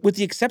 With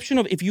the exception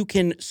of if you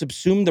can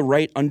subsume the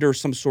right under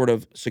some sort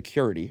of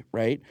security,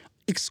 right?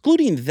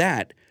 Excluding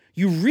that,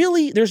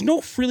 there's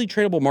no freely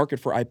tradable market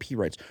for IP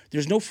rights.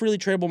 There's no freely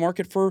tradable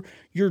market for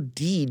your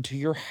deed to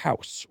your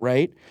house,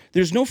 right?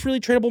 There's no freely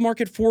tradable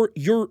market for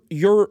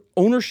your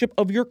ownership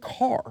of your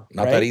car.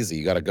 Not that easy.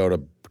 You got to go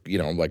to,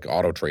 like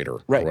Auto Trader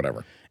or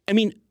whatever. I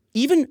mean,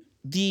 even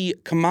the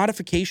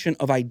commodification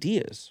of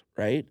ideas,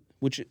 right?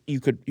 Which you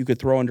could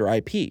throw under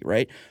IP,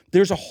 right?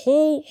 There's a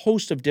whole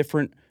host of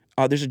different,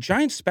 there's a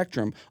giant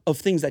spectrum of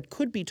things that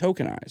could be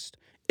tokenized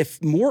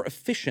if more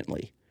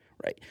efficiently,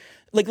 right?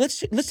 Like let's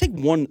take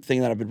one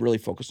thing that I've been really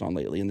focused on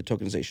lately in the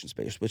tokenization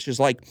space, which is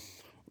like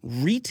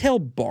retail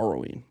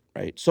borrowing,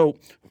 right? So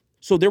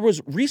there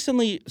was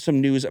recently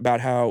some news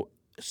about how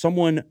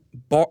someone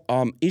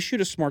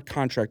issued a smart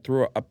contract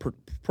through a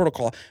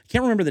protocol. I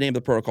can't remember the name of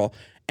the protocol,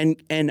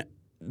 and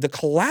the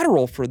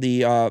collateral for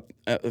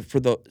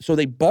so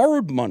they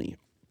borrowed money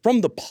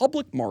from the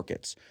public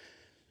markets,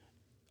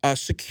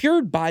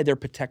 secured by their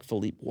Patek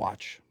Philippe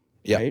watch.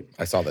 Yeah, right?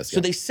 I saw this.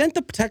 So they sent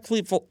the Patek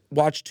Philippe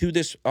watch to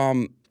this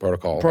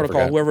protocol,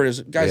 whoever it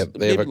is. Guys,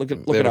 maybe look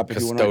it up if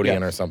you want to.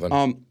 Custodian or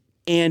something.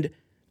 And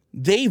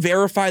they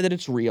verify that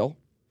it's real.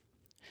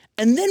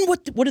 And then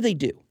what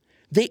do?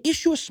 They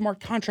issue a smart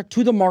contract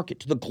to the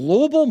market, to the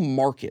global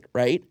market,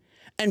 right?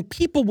 And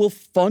people will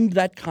fund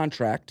that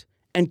contract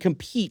and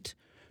compete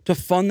to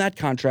fund that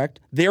contract,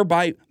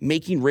 thereby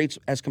making rates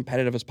as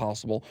competitive as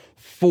possible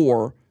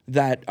for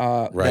that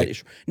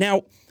issue.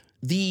 Now,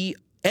 the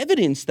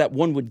evidence that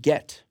one would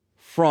get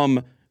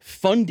from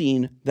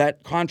funding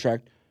that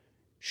contract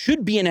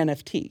should be an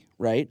NFT,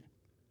 right?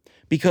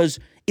 Because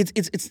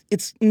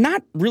it's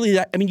not really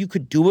that. I mean, you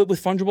could do it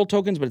with fungible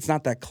tokens, but it's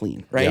not that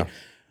clean, right? Yeah.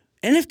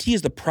 NFT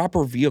is the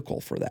proper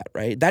vehicle for that,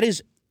 right? That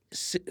is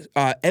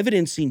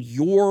evidencing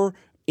your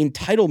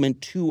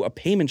entitlement to a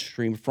payment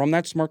stream from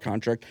that smart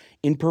contract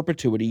in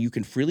perpetuity. You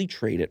can freely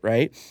trade it,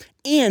 right?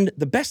 And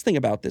the best thing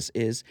about this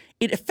is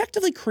it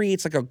effectively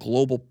creates like a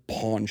global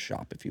pawn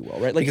shop, if you will,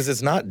 right? Like, because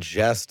it's not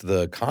just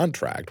the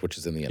contract, which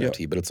is in the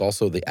NFT, but it's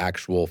also the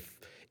actual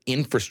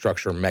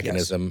infrastructure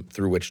mechanism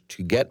through which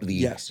to get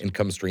the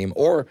income stream.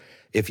 Or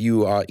if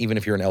you, even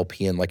if you're an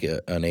LP in like an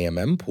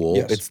AMM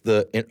pool, it's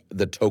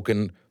the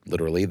token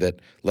literally that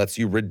lets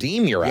you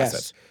redeem your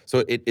assets.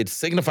 So it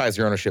signifies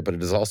your ownership, but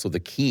it is also the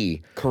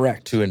key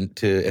to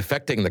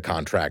effecting the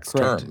contract's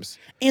terms.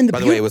 And by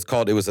the way, it was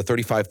a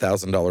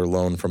 $35,000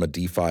 loan from a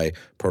DeFi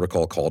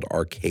protocol called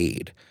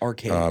Arcade.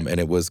 And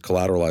it was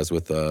collateralized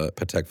with a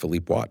Patek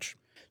Philippe watch.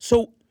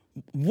 So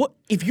what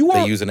if you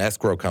are? They use an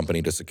escrow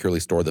company to securely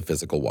store the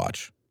physical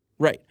watch.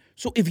 Right.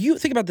 So if you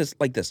think about this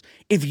like this,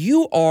 if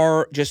you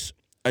are just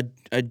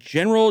a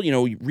general,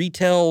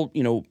 retail,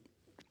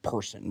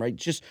 person, right?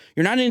 Just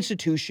you're not an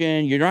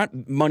institution, you're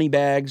not money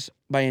bags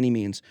by any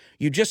means.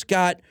 You just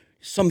got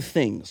some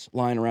things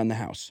lying around the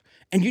house,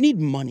 and you need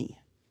money.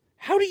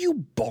 How do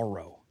you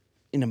borrow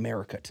in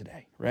America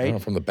today, right?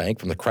 From the bank,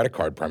 from the credit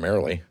card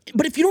primarily.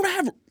 But if you don't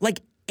have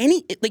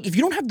if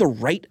you don't have the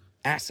right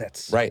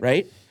assets,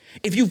 right?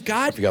 If you've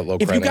got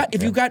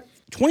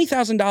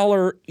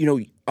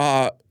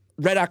 $20,000,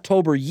 Red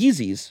October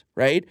Yeezys,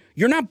 right?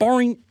 You're not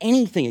borrowing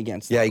anything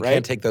against them. Yeah, you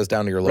can't take those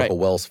down to your local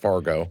Wells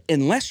Fargo.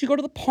 Unless you go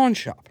to the pawn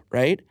shop,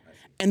 right?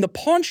 And the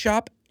pawn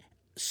shop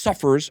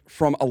suffers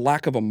from a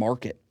lack of a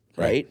market,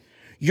 right?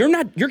 You're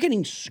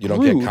getting screwed. You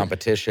don't get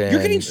competition.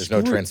 You're getting There's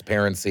no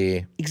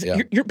transparency.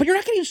 But you're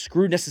not getting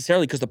screwed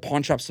necessarily because the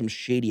pawn shop's some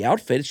shady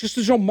outfit. It's just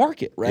there's no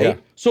market, right? Yeah.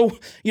 So,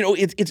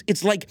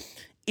 it's like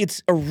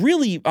it's a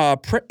really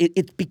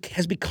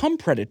has become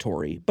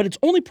predatory, but it's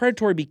only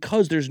predatory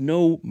because there's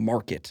no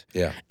market.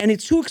 Yeah. And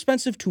it's too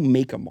expensive to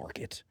make a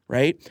market,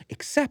 right?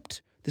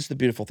 Except this is the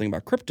beautiful thing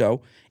about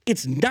crypto.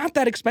 It's not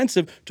that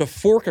expensive to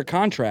fork a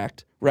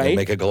contract, right? And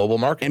make a global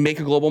market.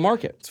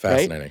 It's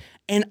fascinating. Right?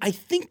 And I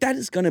think that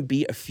is going to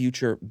be a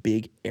future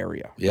big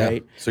area,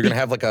 right? So you're going to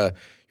have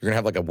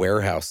like a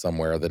warehouse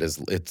somewhere that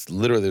it's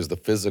literally there's the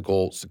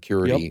physical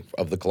security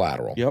of the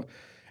collateral. Yep.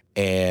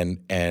 And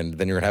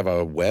then you're going to have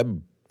a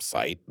web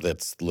site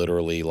that's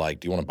literally like,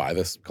 do you want to buy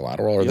this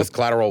collateral? Or this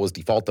collateral was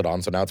defaulted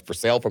on, so now it's for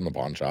sale from the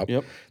pawn shop.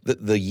 Yep. The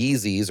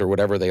Yeezys or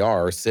whatever they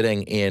are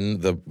sitting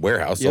in the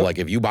warehouse. So like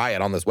if you buy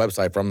it on this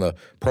website from the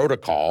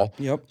protocol,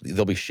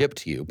 they'll be shipped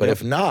to you. But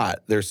if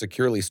not, they're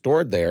securely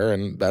stored there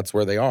and that's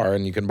where they are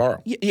and you can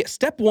borrow. Yeah.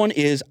 Step one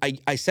is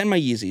I send my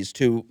Yeezys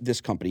to this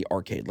company,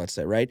 Arcade, let's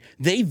say, right?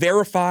 They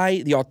verify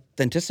the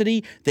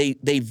authenticity.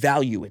 They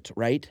value it,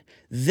 right?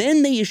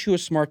 Then they issue a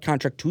smart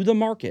contract to the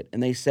market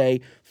and they say,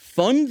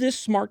 fund this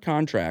smart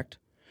contract,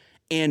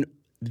 and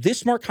this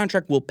smart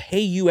contract will pay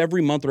you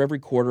every month or every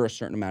quarter a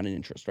certain amount in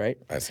interest, right?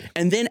 I see.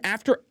 And then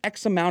after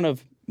X amount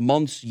of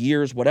months,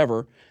 years,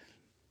 whatever,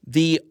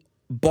 the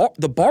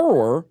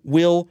borrower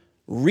will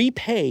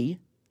repay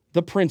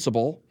the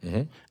principal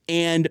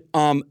and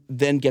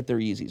then get their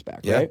Yeezys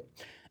back, right?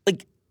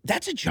 Like,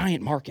 that's a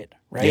giant market,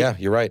 right? Yeah,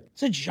 you're right.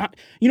 It's a giant.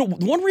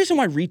 One reason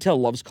why retail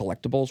loves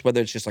collectibles,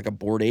 whether it's just like a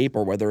Bored Ape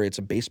or whether it's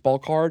a baseball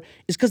card,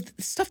 is because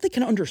it's stuff they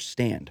can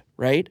understand,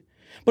 right?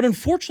 But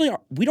unfortunately,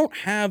 we don't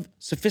have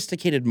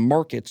sophisticated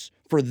markets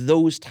for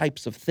those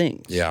types of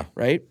things. Yeah.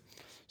 Right.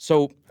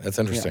 So that's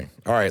interesting.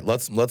 All right,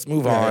 let's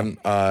move on.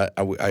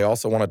 I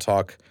also want to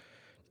talk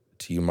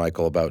to you,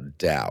 Michael, about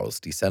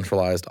DAOs,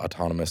 decentralized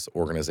autonomous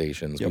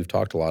organizations. We've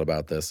talked a lot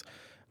about this.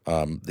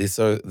 This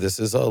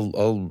is a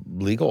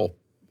legal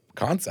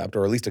concept,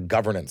 or at least a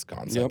governance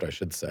concept, I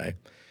should say.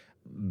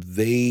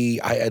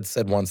 I had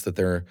said once that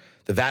the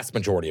vast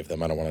majority of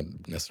them, I don't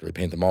want to necessarily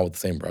paint them all with the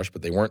same brush,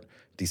 but they weren't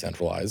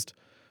decentralized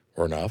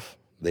or enough.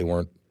 They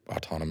weren't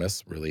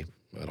autonomous really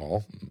at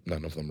all.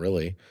 None of them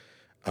really.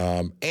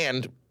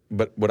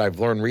 But what I've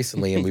learned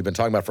recently, and we've been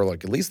talking about for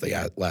like at least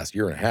the last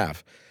year and a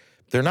half,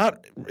 they're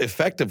not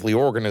effectively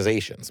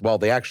organizations. Well,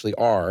 they actually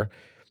are,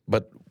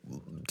 but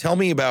tell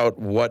me about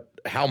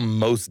how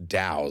most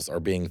DAOs are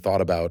being thought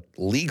about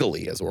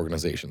legally as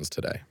organizations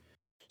today.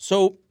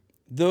 So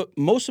the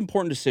most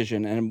important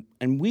decision,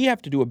 and we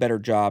have to do a better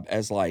job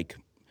as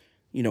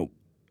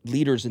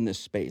leaders in this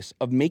space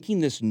of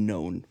making this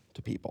known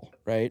to people,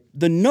 right?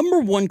 The number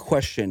one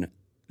question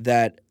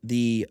that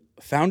the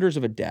founders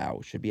of a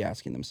DAO should be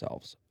asking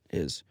themselves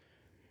is,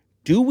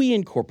 do we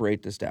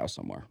incorporate this DAO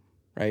somewhere,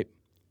 right?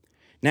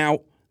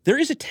 Now, there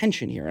is a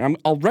tension here, and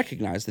I'll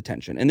recognize the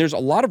tension. And there's a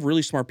lot of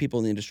really smart people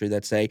in the industry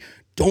that say,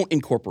 don't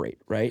incorporate,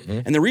 right?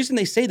 Mm-hmm. And the reason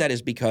they say that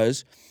is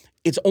because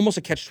it's almost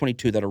a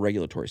catch-22 that a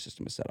regulatory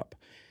system is set up.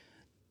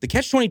 The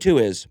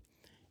catch-22 is,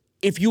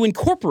 if you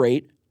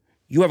incorporate,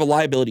 you have a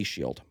liability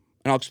shield.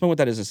 And I'll explain what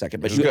that is in a second.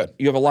 But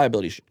you have a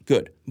liability shield.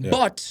 Good. Yeah.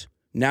 But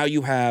now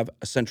you have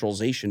a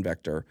centralization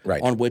vector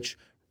on which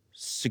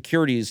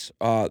securities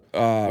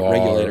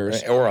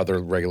regulators or other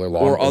regular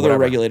law or other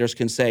regulators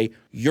can say,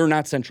 you're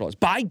not centralized.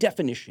 By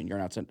definition, you're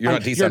not centralized. You're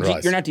not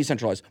decentralized. You're not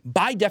decentralized.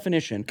 By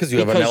definition. Because you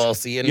have an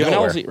LLC in you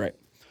nowhere. Have an LLC, right.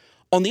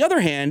 On the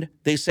other hand,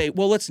 they say,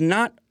 well, let's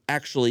not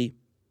actually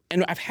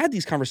and I've had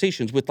these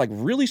conversations with like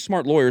really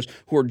smart lawyers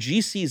who are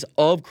GCs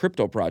of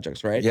crypto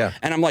projects, right? Yeah.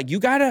 And I'm like, you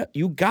have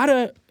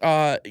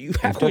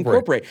to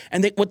incorporate.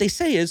 And what they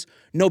say is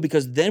no,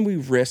 because then we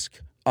risk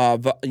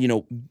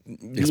being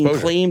Exposure.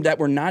 claimed that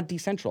we're not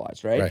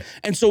decentralized, right?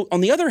 And so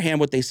on the other hand,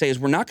 what they say is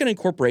we're not going to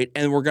incorporate,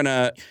 and we're going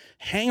to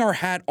hang our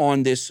hat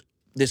on this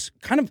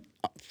kind of,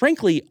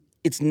 frankly,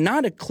 it's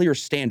not a clear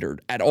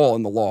standard at all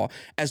in the law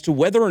as to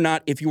whether or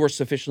not if you are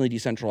sufficiently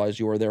decentralized,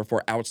 you are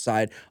therefore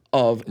outside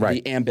of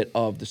the ambit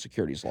of the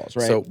securities laws,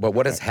 right? So, but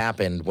what has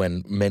happened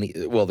when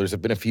there's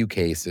been a few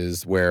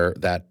cases where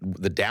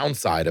the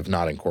downside of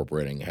not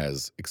incorporating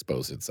has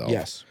exposed itself.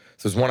 Yes.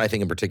 So there's one I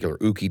think in particular,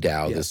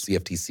 DAO, this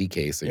CFTC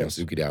case against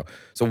DAO.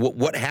 So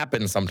what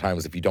happens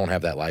sometimes if you don't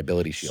have that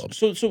liability shield?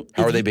 So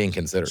how are they being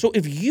considered? So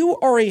if you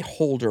are a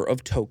holder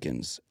of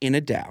tokens in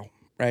a DAO,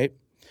 right,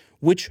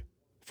 which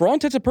for all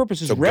intents and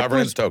purposes,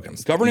 governance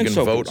tokens. Governance you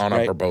can tokens, vote on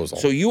right? a proposal.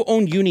 So you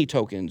own uni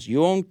tokens,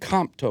 you own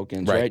comp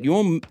tokens, right? You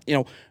own,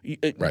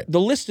 the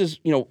list is,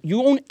 you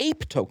own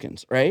ape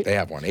tokens, right? They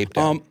have one, ape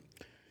DAO.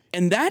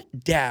 And that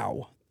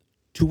DAO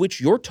to which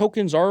your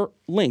tokens are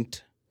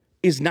linked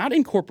is not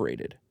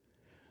incorporated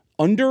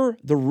under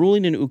the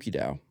ruling in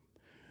DAO.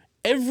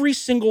 Every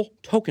single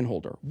token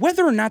holder,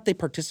 whether or not they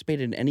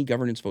participated in any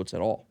governance votes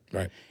at all,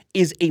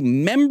 is a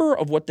member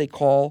of what they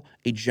call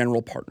a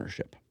general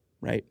partnership,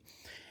 right?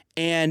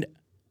 And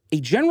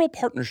a general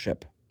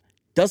partnership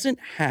doesn't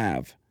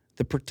have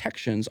the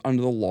protections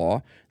under the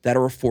law that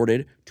are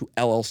afforded to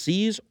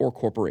LLCs or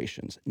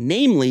corporations,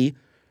 namely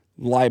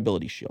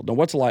liability shield. Now,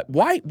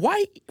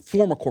 why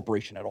form a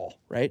corporation at all,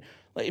 right?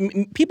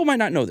 Like, people might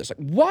not know this.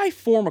 Like, why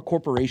form a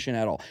corporation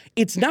at all?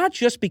 It's not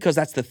just because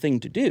that's the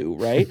thing to do,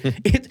 right?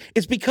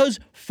 It's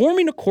because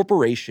forming a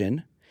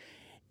corporation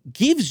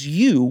gives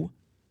you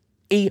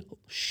a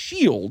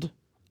shield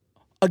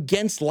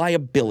against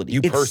liability.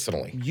 You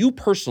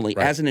personally,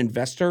 as an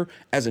investor,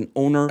 as an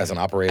owner, as an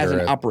operator, as a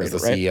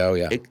right? CEO,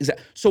 yeah.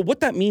 Exactly. So what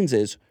that means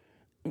is,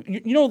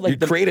 you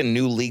create a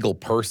new legal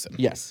person.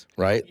 Yes.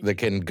 Right? That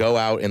can go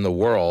out in the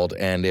world,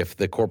 and if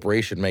the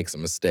corporation makes a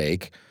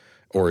mistake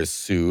or is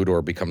sued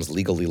or becomes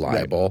legally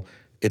liable,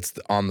 it's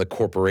on the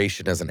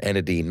corporation as an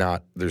entity,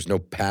 there's no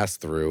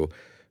pass-through.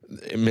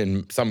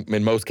 In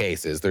most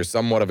cases, there's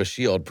somewhat of a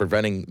shield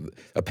preventing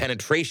a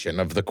penetration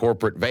of the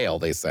corporate veil,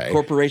 they say.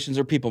 Corporations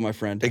are people, my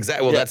friend.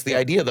 Exactly. Well, that's the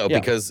idea, though,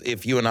 because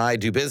if you and I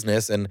do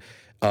business and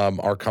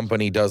our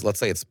company does, let's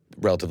say it's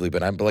relatively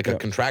benign, but like a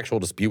contractual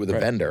dispute with a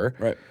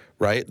vendor,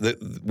 right?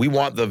 We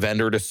want the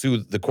vendor to sue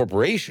the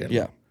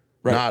corporation,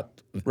 not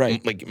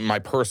like my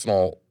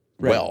personal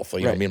wealth,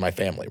 me and my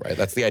family, right?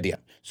 That's the idea.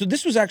 So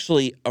this was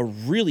actually a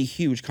really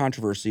huge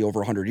controversy over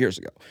 100 years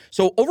ago.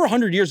 So over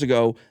 100 years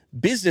ago,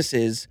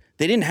 businesses,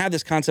 they didn't have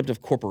this concept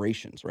of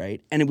corporations,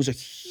 right? And it was a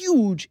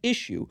huge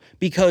issue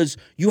because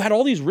you had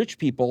all these rich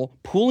people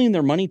pooling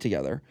their money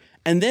together.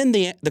 And then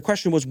the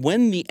question was,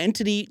 when the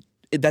entity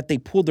that they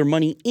pooled their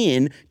money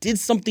in did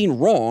something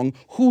wrong,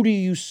 who do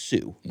you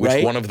sue?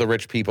 Which one of the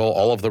rich people,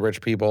 all of the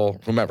rich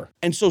people, whomever.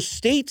 And so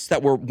states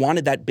that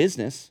wanted that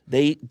business,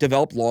 they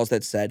developed laws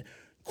that said,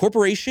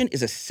 corporation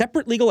is a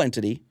separate legal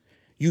entity.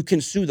 You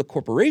can sue the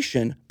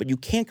corporation, but you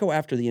can't go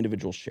after the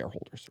individual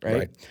shareholders,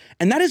 right?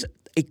 And that is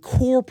a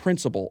core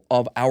principle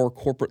of our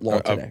corporate law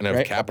today, and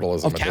of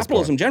capitalism. Of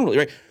capitalism generally,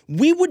 right?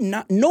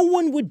 No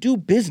one would do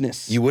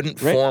business. You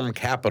wouldn't form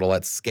capital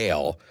at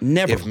scale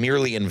Never. If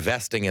merely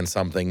investing in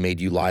something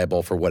made you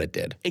liable for what it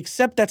did.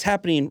 Except that's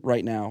happening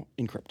right now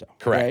in crypto.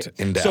 Correct, right?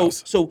 in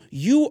DAOs. So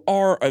you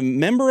are a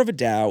member of a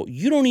DAO.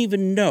 You don't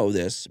even know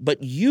this,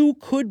 but you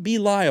could be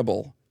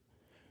liable.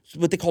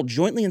 What they call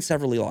jointly and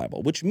severally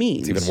liable, which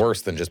means... It's even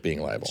worse than just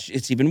being liable.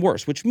 It's even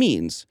worse, which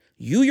means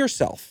you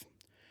yourself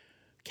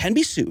can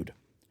be sued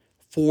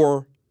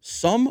for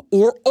some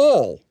or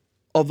all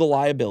of the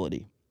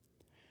liability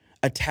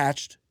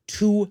attached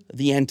to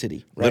the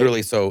entity. Right?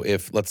 Literally, so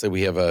if, let's say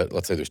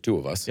there's two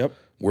of us. Yep.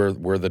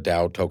 We're the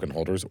DAO token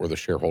holders or the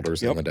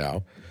shareholders in the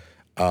DAO.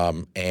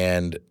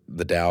 And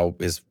the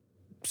DAO is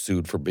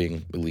sued for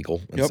being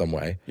illegal in some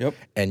way. Yep.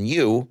 And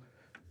you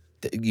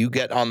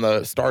get on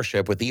the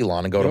Starship with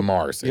Elon and go to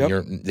Mars,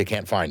 and they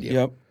can't find you.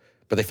 Yep.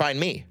 But they find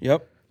me.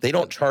 Yep. They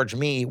don't charge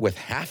me with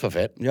half of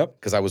it. Yep.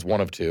 Because I was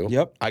one of two.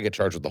 Yep. I get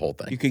charged with the whole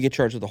thing. You could get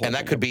charged with the whole thing. And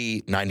that could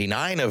be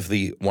 99 of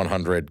the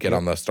 100 get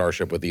on the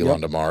Starship with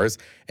Elon to Mars,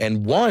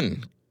 and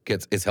one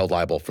is held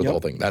liable for the whole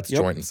thing. That's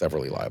joint and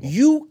severally liable.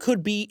 You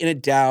could be in a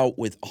DAO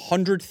with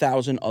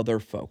 100,000 other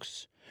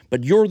folks,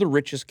 but you're the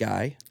richest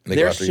guy.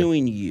 They're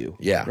suing you.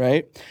 Yeah.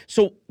 Right?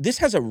 So this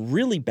has a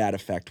really bad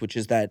effect, which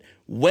is that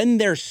when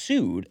they're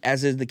sued,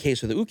 as is the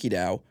case with the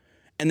DAO,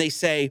 and they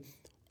say,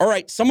 all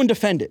right, someone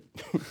defend it.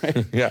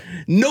 Right? Yeah.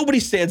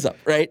 Nobody stands up,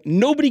 right?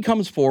 Nobody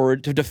comes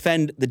forward to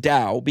defend the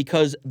DAO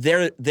because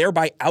they're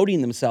thereby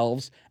outing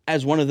themselves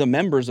as one of the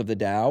members of the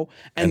DAO.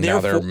 And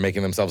now they're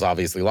making themselves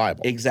obviously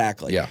liable.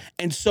 Exactly. Yeah.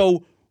 And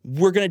so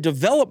we're going to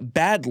develop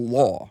bad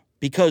law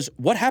because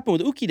what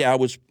happened with DAO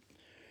was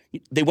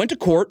they went to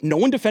court. No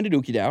one defended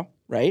DAO,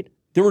 right?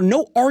 There were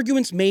no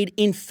arguments made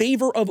in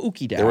favor of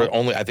Uki DAO. There were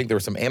only, I think there were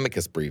some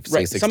amicus briefs.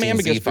 Right, Say some 16Z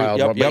amicus brief, filed.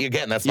 yep, But yep,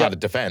 again, that's yep. not a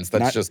defense.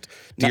 That's just,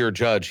 dear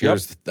judge,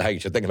 here's how you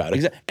should think about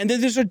it. And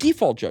then there's a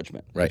default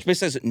judgment, Right. which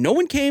says no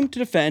one came to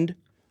defend.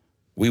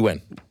 We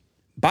win.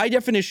 By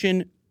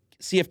definition,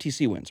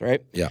 CFTC wins,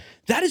 right? Yeah.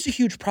 That is a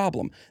huge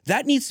problem.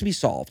 That needs to be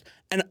solved.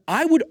 And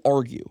I would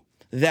argue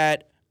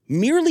that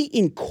merely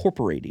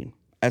incorporating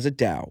as a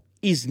DAO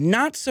is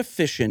not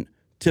sufficient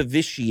to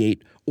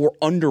vitiate or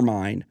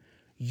undermine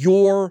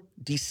your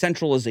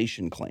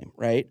decentralization claim,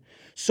 right?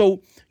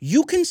 So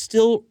you can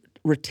still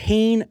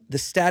retain the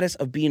status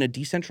of being a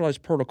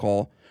decentralized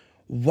protocol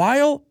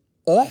while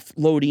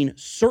offloading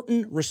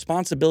certain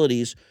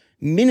responsibilities,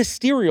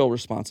 ministerial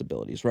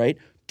responsibilities, right,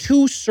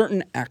 to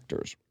certain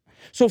actors.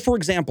 So, for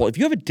example, if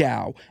you have a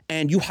DAO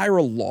and you hire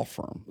a law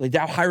firm, the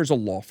DAO hires a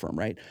law firm,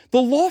 right? The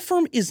law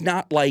firm is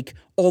not like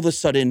all of a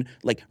sudden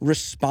like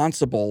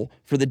responsible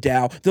for the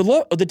DAO.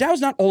 The DAO is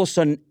not all of a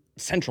sudden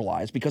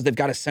centralized because they've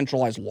got a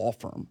centralized law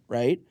firm,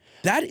 right?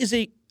 That is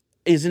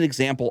an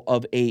example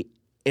of a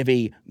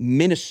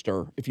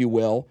minister, if you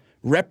will,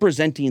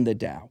 representing the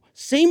DAO.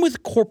 Same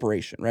with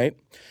corporation, right?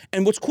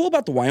 And what's cool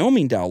about the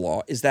Wyoming DAO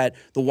law is that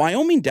the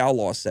Wyoming DAO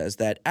law says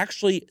that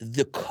actually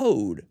the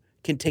code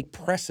can take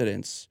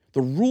precedence.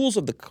 The rules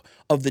of the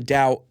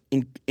DAO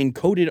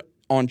encoded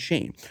on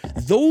chain,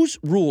 those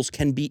rules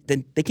can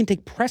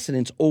take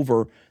precedence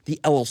over the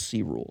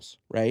LLC rules,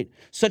 right?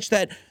 Such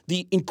that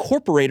the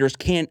incorporators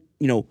can't,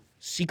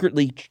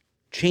 secretly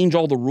change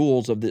all the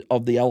rules of the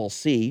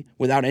LLC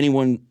without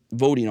anyone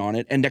voting on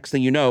it. And next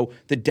thing you know,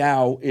 the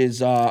DAO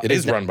is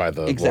run by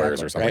the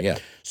lawyers or something. Right? Yeah.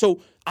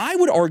 So I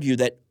would argue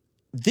that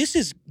this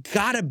has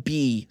got to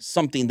be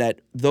something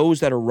that those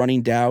that are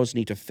running DAOs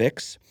need to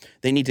fix.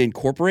 They need to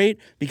incorporate,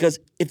 because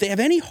if they have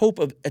any hope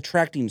of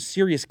attracting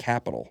serious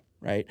capital,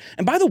 right?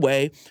 And by the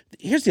way,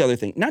 here's the other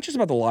thing, not just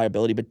about the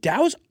liability, but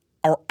DAOs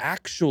are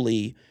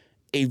actually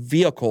a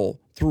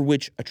vehicle through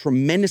which a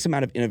tremendous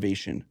amount of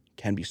innovation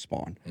can be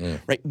spawned,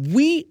 right?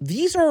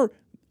 These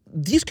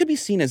could be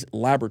seen as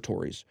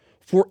laboratories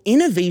for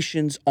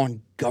innovations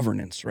on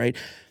governance, right?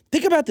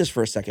 Think about this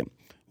for a second.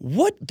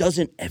 What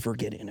doesn't ever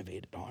get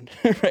innovated on,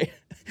 right?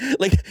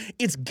 Like,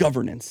 it's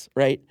governance,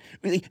 right?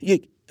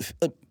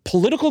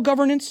 Political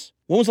governance.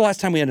 When was the last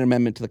time we had an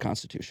amendment to the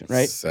Constitution,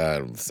 right?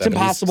 70s, it's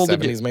impossible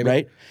 70s to do,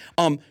 maybe?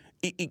 right?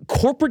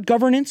 Corporate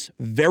governance,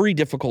 very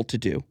difficult to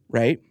do,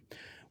 right?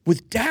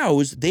 With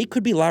DAOs, they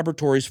could be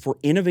laboratories for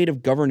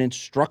innovative governance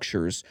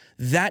structures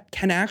that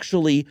can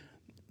actually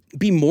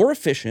be more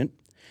efficient,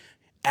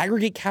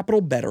 aggregate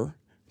capital better,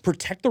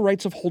 protect the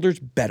rights of holders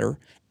better,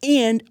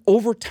 and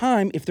over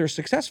time, if they're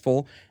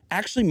successful,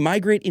 actually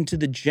migrate into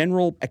the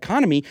general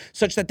economy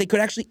such that they could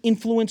actually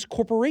influence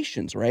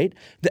corporations, right?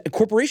 The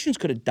corporations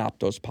could adopt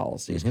those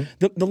policies.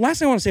 The last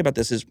thing I want to say about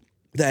this is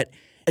that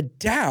a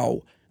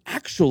DAO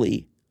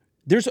actually,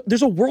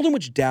 there's a world in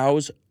which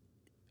DAOs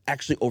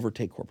actually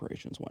overtake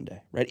corporations one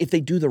day, right? If they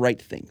do the right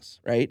things,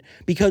 right?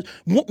 Because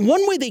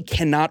one way they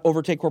cannot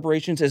overtake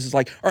corporations is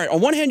like, all right,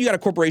 on one hand, you got a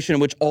corporation in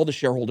which all the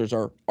shareholders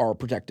are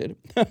protected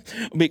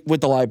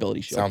with the liability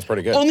shield. Sounds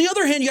pretty good. On the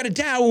other hand, you got a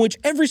DAO in which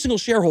every single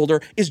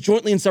shareholder is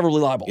jointly and severally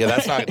liable. Yeah,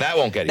 that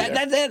won't get you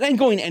there. That ain't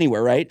going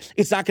anywhere, right?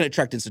 It's not going to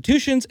attract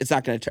institutions. It's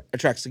not going to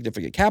attract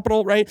significant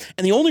capital, right?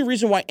 And the only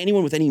reason why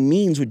anyone with any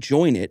means would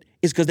join it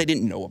is because they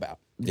didn't know about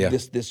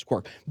this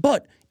quirk.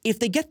 But if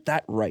they get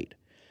that right,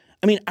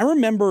 I mean, I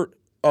remember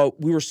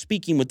we were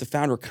speaking with the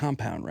founder of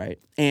Compound, right?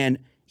 And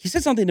he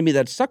said something to me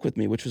that stuck with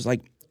me, which was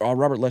like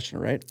Robert Leshner,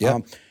 right? Yeah.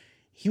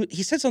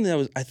 He said something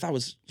that I thought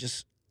was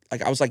just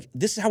like, I was like,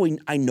 this is how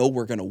I know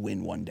we're going to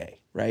win one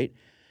day, right?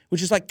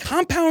 Which is like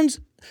Compound's,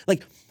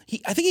 like,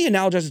 I think he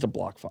analogizes to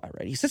BlockFi,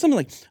 right? He said something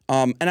like,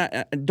 and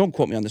I don't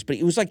quote me on this, but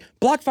it was like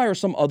BlockFi or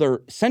some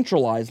other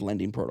centralized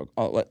lending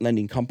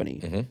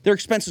company. Their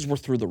expenses were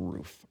through the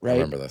roof, right? I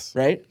remember this.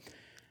 Right?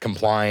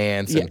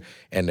 Compliance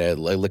and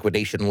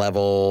liquidation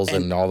levels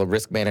and all the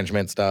risk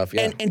management stuff.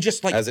 Yeah. And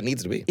just like, as it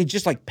needs to be. It's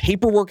just like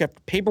paperwork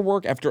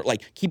after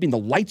like keeping the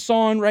lights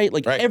on, right?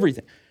 Like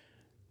everything.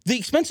 The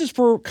expenses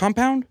for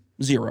Compound,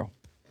 zero,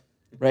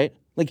 right?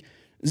 Like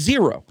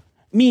zero.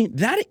 I mean,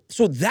 that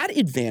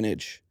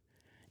advantage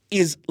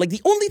is like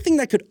the only thing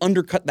that could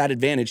undercut that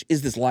advantage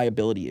is this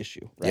liability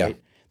issue, right?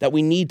 Yeah. That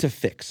we need to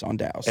fix on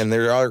DAOs. And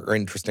there are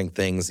interesting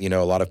things. A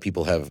lot of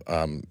people have,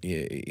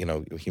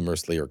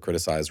 humorously or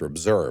criticized or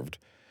observed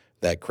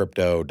that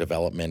crypto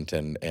development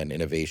and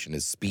innovation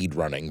is speed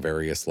running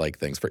various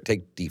things.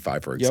 Take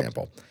DeFi, for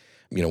example.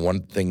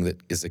 One thing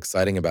that is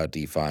exciting about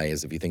DeFi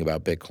is if you think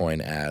about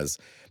Bitcoin as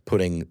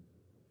putting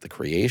the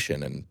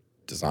creation and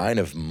design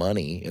of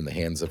money in the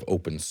hands of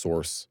open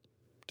source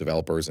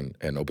developers and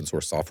open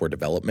source software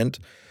development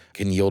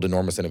can yield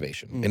enormous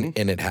innovation.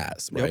 And it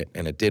has, right?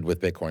 And it did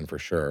with Bitcoin for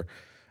sure.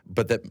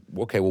 But that,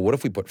 okay, well, what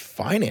if we put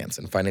finance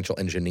and financial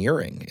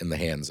engineering in the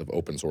hands of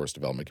open source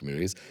development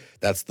communities?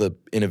 That's the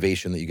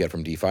innovation that you get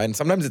from DeFi. And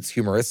sometimes it's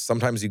humorous.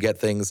 Sometimes you get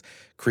things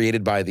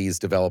created by these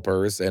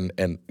developers and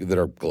that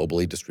are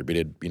globally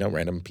distributed,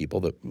 random people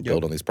that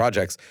build on these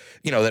projects.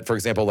 That, for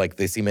example, like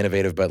they seem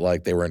innovative, but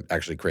like they weren't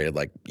actually created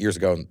like years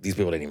ago. And these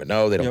people didn't even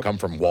know. They don't come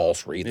from Wall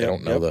Street. They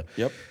don't know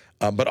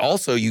but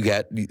also you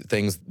get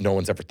things no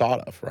one's ever thought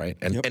of, right?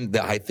 And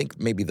I think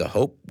maybe the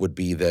hope would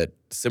be that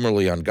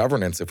similarly on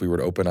governance, if we were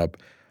to open up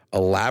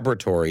a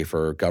laboratory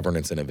for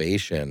governance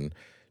innovation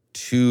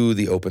to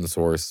the open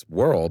source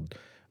world,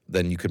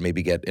 then you could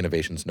maybe get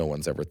innovations no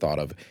one's ever thought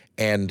of.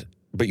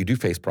 But you do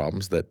face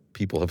problems that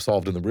people have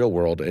solved in the real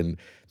world. And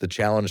the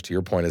challenge, to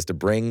your point, is to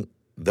bring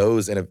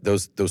those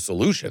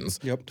solutions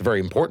to very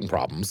important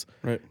problems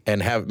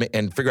and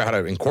figure out how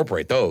to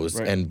incorporate those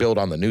and build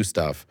on the new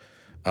stuff.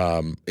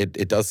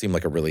 It does seem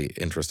like a really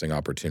interesting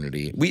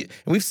opportunity.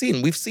 We've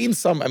seen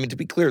some. I mean, to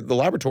be clear, the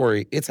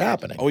laboratory, it's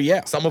happening. Oh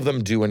yeah. Some of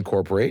them do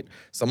incorporate.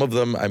 Some of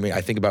them. I mean, I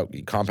think about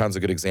Compound's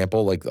a good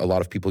example. Like a lot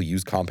of people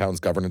use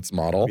Compound's governance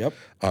model.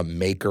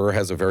 Maker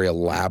has a very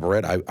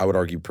elaborate. I would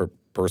argue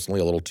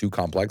personally a little too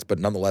complex, but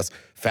nonetheless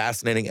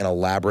fascinating and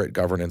elaborate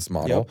governance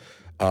model.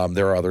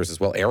 There are others as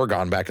well.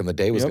 Aragon back in the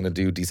day was going to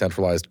do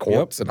decentralized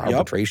courts and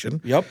arbitration.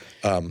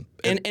 The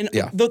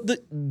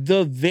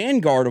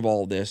vanguard of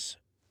all this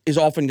is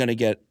often going to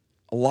get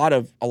a lot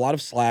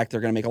of slack.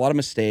 They're going to make a lot of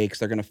mistakes.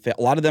 They're going to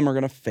a lot of them are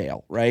going to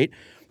fail, right?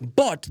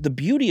 But the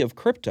beauty of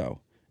crypto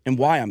and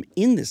why I'm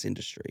in this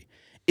industry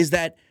is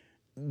that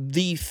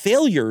the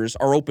failures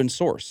are open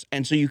source.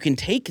 And so you can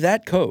take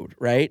that code,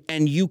 right?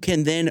 And you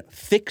can then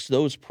fix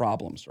those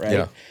problems, right?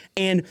 Yeah.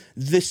 And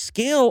the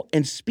scale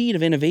and speed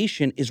of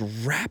innovation is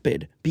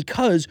rapid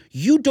because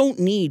you don't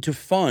need to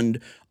fund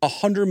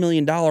 $100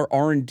 million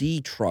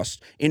R&D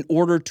trust in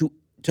order to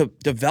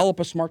develop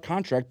a smart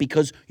contract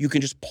because you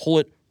can just pull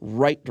it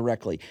right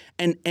directly.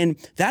 And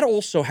that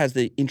also has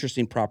the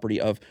interesting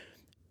property of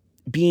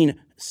being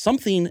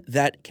something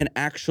that can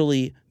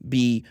actually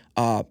be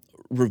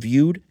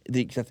reviewed,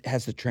 that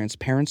has the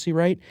transparency,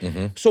 right?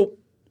 So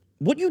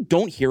what you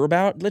don't hear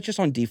about, let's just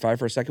on DeFi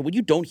for a second, what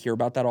you don't hear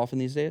about that often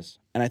these days,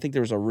 and I think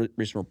there was a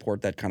recent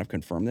report that kind of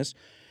confirmed this,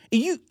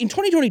 in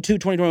 2022,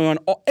 2021,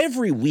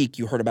 every week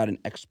you heard about an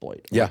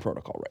exploit of the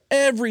protocol, right?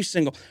 Every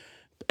single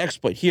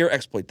exploit here,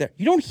 exploit there.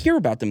 You don't hear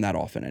about them that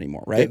often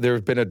anymore, right?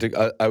 There's been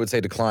I would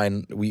say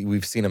decline.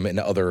 We've seen them in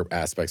other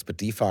aspects, but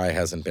DeFi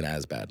hasn't been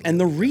as bad. And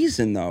the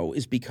reason, though,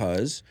 is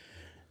because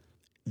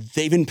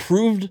they've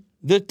improved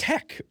the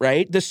tech,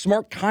 right? The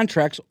smart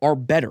contracts are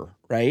better,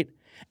 right?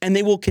 And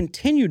they will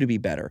continue to be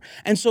better.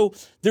 And so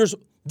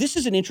this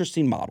is an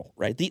interesting model,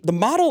 right? The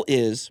model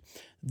is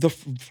the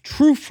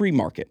true free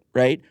market,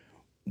 right?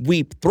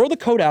 We throw the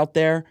code out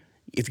there.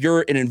 If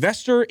you're an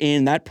investor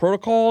in that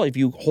protocol, if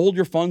you hold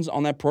your funds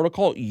on that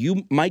protocol,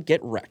 you might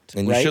get wrecked.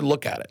 And you should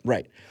look at it.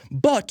 Right.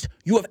 But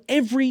you have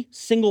every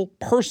single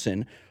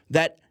person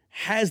that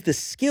has the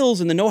skills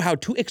and the know-how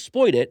to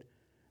exploit it,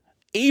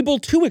 able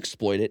to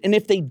exploit it. And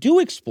if they do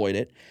exploit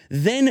it,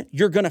 then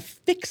you're going to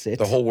fix it.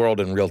 The whole world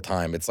in real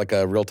time. It's like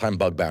a real-time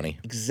bug bounty.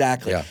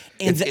 Exactly. Yeah.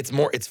 And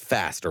it's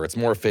faster, it's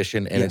more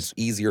efficient, and it's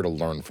easier to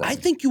learn from. I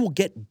think you will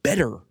get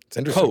better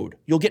interesting. Code.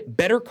 You'll get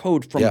better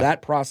code from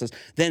that process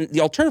than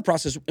the alternative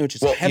process, which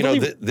is heavily...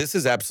 this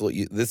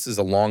is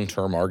a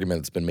long-term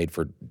argument that's been made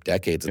for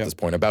decades at this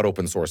point about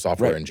open source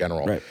software in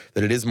general,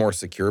 that it is more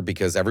secure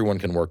because everyone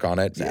can work on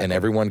it and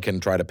everyone can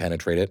try to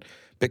penetrate it.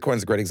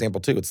 Bitcoin's a great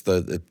example too. It's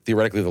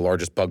theoretically the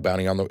largest bug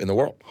bounty in the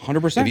world.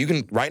 100%. If you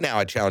can, right now,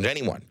 I challenge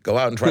anyone, go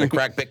out and try to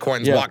crack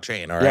Bitcoin's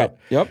blockchain, all right?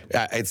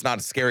 It's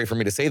not scary for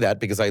me to say that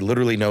because I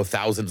literally know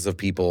thousands of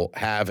people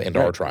have and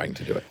are trying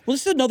to do it. Well,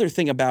 this is another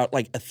thing about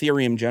like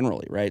Ethereum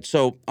generally, right?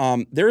 So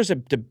there is a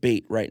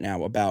debate right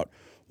now about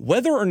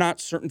whether or not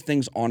certain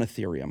things on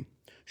Ethereum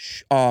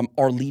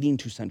are leading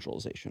to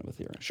centralization of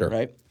Ethereum. Sure.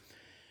 Right?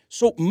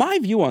 So my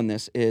view on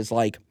this is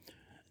like,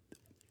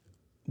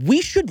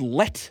 we should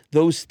let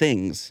those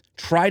things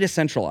try to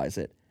centralize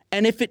it.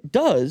 And if it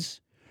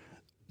does,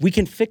 we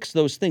can fix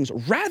those things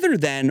rather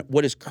than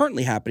what is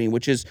currently happening,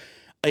 which is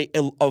a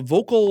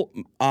vocal,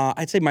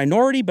 I'd say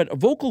minority, but a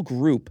vocal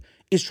group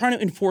is trying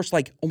to enforce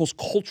like almost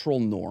cultural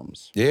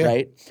norms,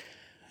 right?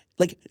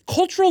 Like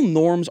cultural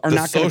norms are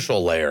not going to...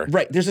 social layer.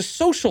 Right. There's a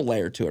social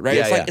layer to it, right?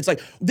 It's like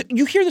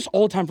you hear this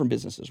all the time from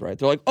businesses, right?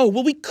 They're like, oh,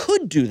 well, we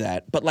could do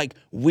that, but like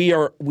we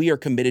are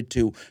committed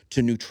to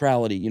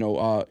neutrality,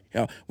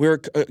 we're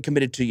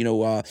committed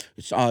to,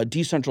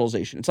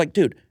 decentralization. It's like,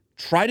 dude,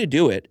 try to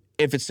do it.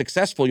 If it's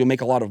successful, you'll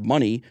make a lot of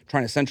money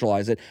trying to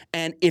centralize it.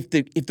 And if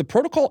the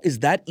protocol is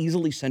that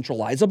easily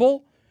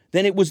centralizable,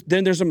 then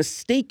there's a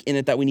mistake in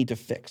it that we need to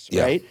fix,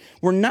 right?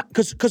 We're not,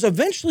 because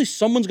eventually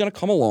someone's going to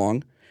come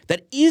along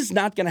that is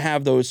not going to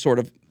have those sort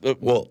of...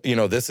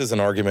 this is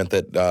an argument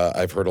that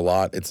I've heard a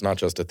lot. It's not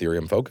just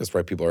Ethereum focused,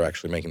 right? People are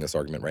actually making this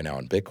argument right now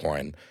on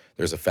Bitcoin.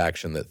 There's a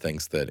faction that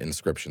thinks that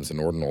inscriptions and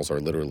ordinals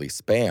are literally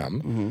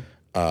spam.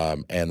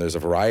 And there's a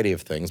variety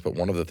of things, but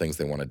one of the things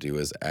they want to do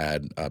is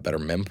add better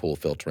mempool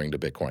filtering to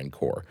Bitcoin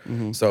Core.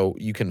 So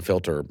you can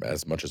filter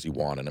as much as you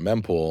want in a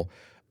mempool.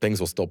 Things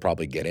will still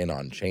probably get in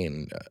on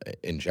chain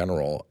in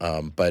general,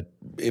 but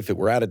if it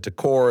were added to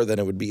Core, then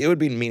it would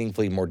be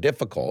meaningfully more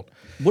difficult.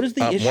 What is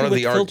the issue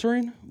with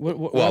filtering?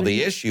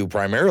 The issue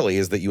primarily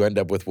is that you end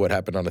up with what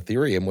happened on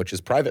Ethereum, which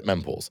is private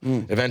mempools.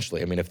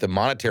 Eventually, I mean, if the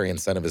monetary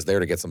incentive is there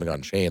to get something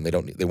on chain,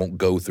 they won't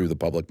go through the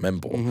public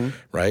mempool,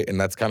 right?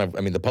 And that's kind of, I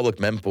mean, the public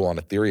mempool on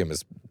Ethereum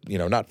is,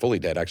 not fully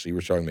dead. Actually, you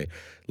were showing me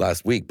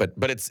last week, but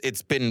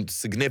it's been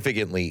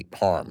significantly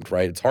harmed,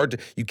 right? It's hard to,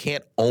 you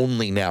can't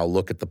only now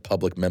look at the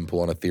public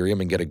mempool on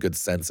Ethereum and get a good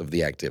sense of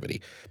the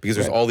activity because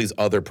there's all these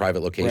other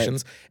private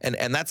locations, and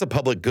that's a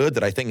public good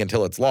that I think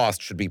until it's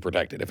lost should be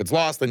protected. If it's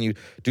lost, then you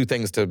do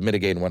things to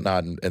mitigate and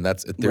whatnot, and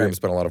that's Ethereum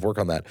spent a lot of work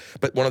on that.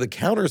 But one of the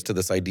counters to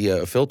this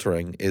idea of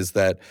filtering is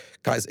that,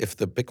 guys, if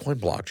the Bitcoin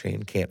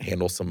blockchain can't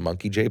handle some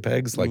monkey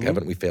JPEGs, like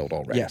haven't we failed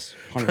already? Yes,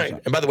 100%.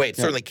 Right? And by the way, it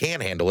certainly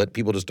can handle it.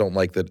 People just don't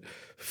like that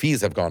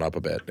fees have gone up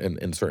a bit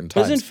in certain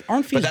times.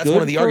 Aren't fees but that's good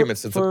one of the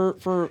arguments.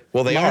 For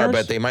well, they miners? are,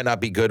 but they might not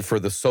be good for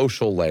the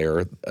social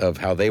layer of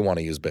how they want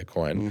to use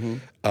Bitcoin.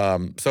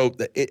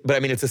 But I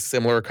mean, it's a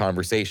similar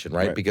conversation,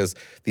 right? Because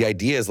the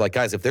idea is like,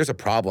 guys, if there's a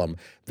problem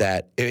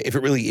that if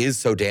it really is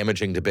so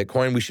damaging to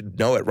Bitcoin, we should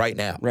know it right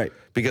now. Right.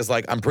 Because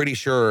like, I'm pretty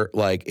sure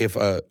like if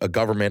a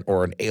government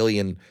or an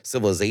alien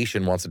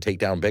civilization wants to take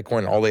down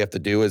Bitcoin, all they have to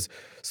do is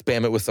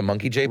spam it with some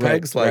monkey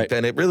JPEGs,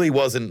 then it really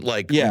wasn't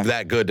like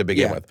that good to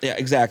begin with. Yeah,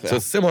 exactly. So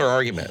it's a similar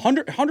argument.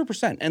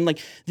 100%. And like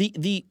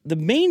the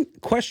main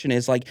question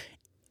is like,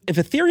 if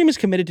Ethereum is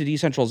committed to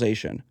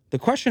decentralization, the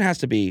question has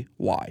to be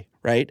why,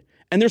 right?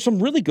 And there's some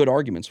really good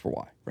arguments for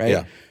why,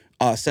 right?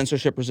 Yeah.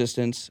 Censorship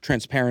resistance,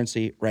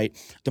 transparency, right?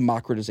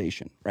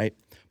 Democratization, right?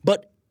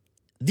 But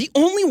the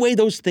only way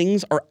those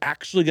things are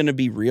actually going to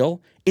be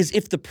real is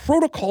if the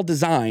protocol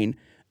design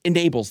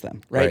enables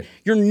them, right?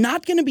 You're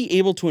not going to be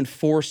able to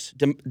enforce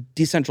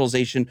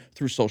decentralization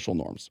through social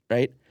norms,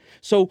 right?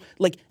 So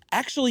like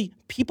actually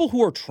people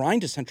who are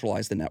trying to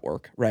centralize the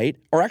network, right,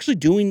 are actually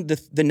doing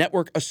the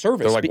network a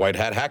service. They're like white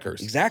hat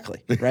hackers.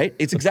 Exactly, right?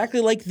 It's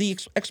exactly like the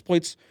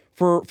exploits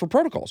for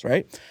protocols,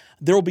 right?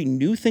 There will be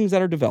new things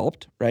that are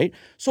developed, right?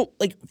 So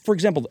like, for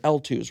example, the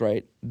L2s,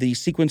 right? The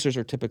sequencers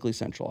are typically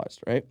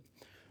centralized, right?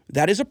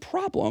 That is a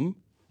problem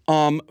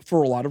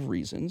for a lot of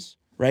reasons,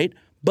 right?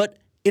 But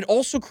it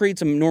also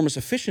creates enormous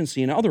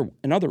efficiency in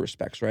other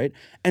respects, right?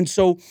 And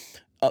so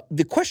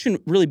the question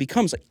really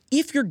becomes, like,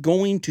 if you're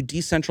going to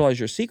decentralize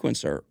your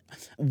sequencer,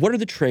 what are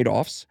the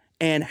trade-offs?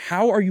 And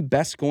how are you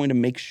best going to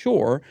make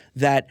sure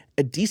that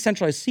a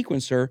decentralized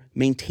sequencer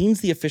maintains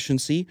the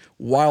efficiency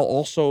while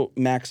also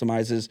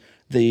maximizes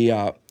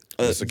the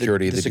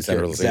security, the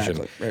decentralization.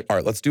 Exactly, right. All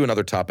right, let's do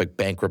another topic,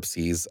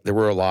 bankruptcies. There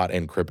were a lot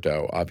in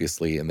crypto,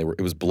 obviously, and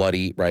it was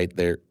bloody, right?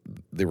 There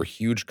were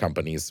huge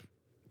companies,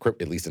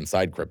 at least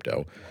inside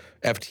crypto.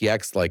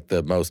 FTX, like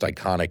the most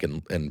iconic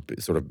and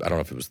sort of, I don't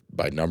know if it was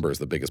by numbers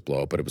the biggest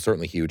blow up, but it was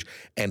certainly huge.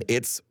 And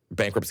its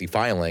bankruptcy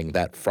filing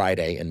that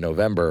Friday in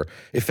November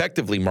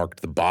effectively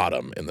marked the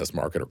bottom in this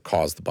market, or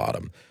caused the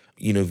bottom.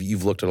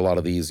 You've looked at a lot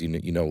of these,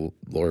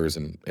 lawyers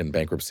in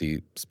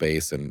bankruptcy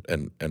space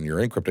and you're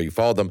in crypto, you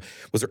followed them.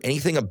 Was there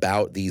anything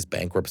about these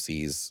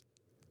bankruptcies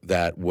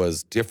that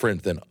was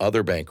different than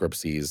other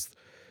bankruptcies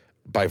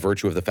by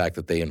virtue of the fact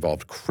that they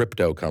involved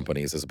crypto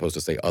companies as opposed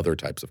to, say, other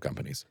types of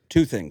companies?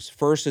 Two things.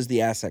 First is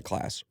the asset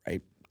class,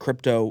 right?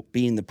 Crypto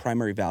being the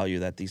primary value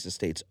that these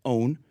estates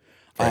own,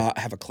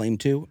 have a claim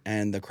to,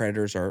 and the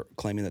creditors are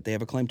claiming that they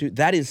have a claim to.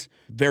 That is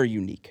very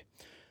unique.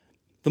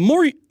 The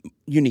more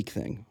unique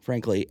thing,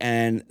 frankly,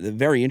 and the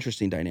very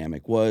interesting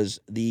dynamic was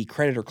the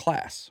creditor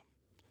class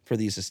for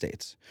these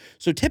estates.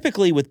 So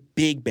typically with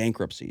big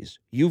bankruptcies,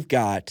 you've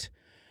got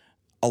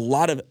a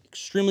lot of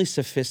extremely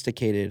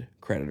sophisticated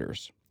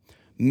creditors,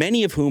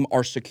 many of whom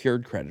are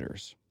secured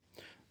creditors,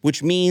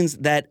 which means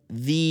that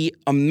the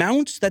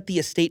amounts that the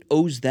estate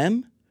owes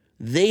them,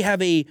 they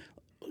have a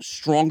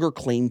stronger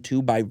claim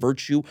to by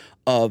virtue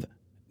of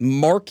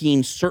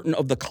marking certain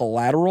of the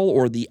collateral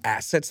or the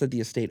assets that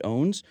the estate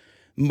owns,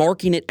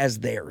 marking it as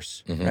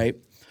theirs, right?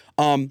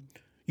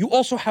 You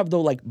also have,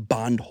 though, like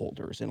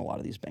bondholders in a lot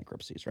of these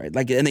bankruptcies, right?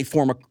 Like, and they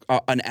form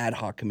an ad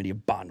hoc committee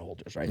of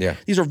bondholders, right? Yeah.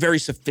 These are very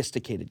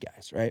sophisticated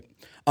guys, right?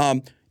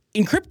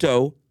 In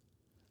crypto,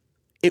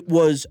 it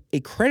was a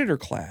creditor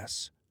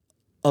class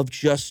of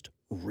just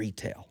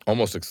retail.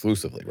 Almost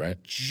exclusively,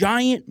 right?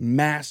 Giant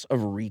mass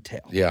of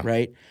retail,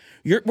 right?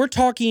 We're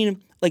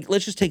talking, like,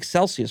 let's just take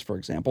Celsius, for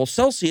example.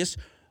 Celsius,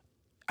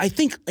 I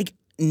think like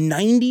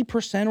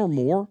 90% or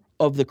more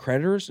of the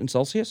creditors in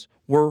Celsius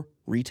were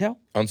retail.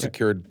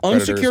 Unsecured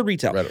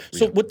retail.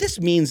 So what this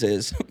means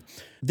is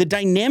the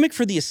dynamic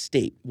for the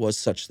estate was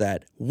such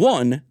that,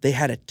 one, they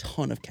had a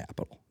ton of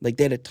capital. Like,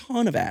 they had a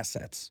ton of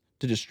assets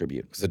to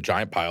distribute. It's a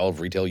giant pile of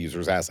retail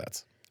users'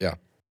 assets. Yeah.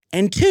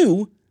 And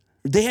two,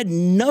 they had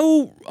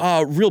no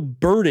real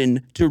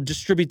burden to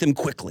distribute them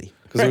quickly,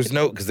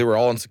 because they were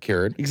all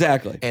unsecured.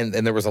 Exactly. And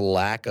there was a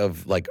lack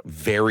of like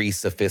very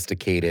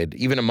sophisticated,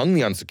 even among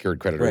the unsecured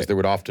creditors, there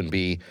would often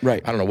be, I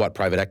don't know what,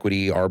 private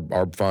equity,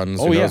 ARB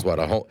funds, who knows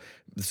what,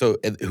 so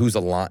whose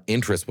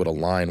interest would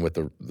align with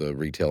the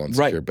retail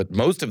unsecured. But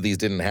most of these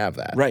didn't have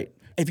that. Right.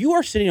 If you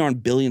are sitting on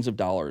billions of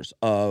dollars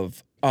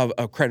of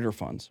creditor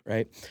funds,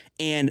 right,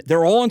 and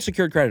they're all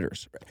unsecured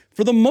creditors, right,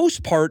 for the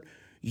most part,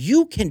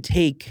 you can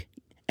take,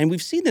 and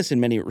we've seen this in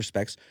many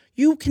respects,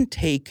 you can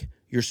take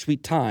your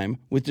sweet time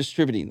with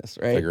distributing this,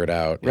 right? Figure it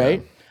out.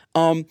 Right?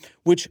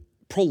 Which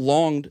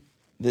prolonged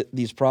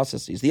these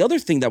processes. The other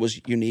thing that was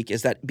unique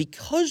is that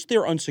because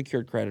they're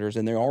unsecured creditors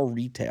and they're all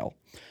retail,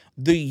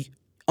 the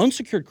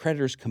unsecured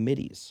creditors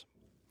committees,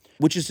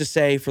 which is to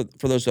say, for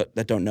those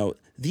that don't know,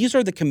 these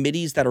are the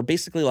committees that are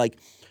basically like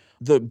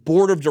the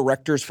board of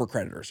directors for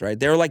creditors, right?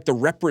 They're like the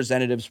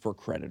representatives for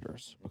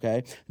creditors,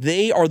 okay?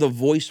 They are the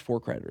voice for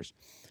creditors.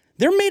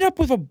 They're made up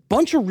with a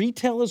bunch of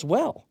retail as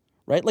well,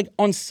 right? Like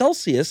on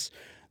Celsius,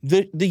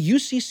 the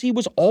UCC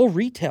was all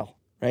retail,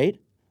 right?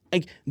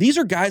 Like these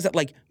are guys that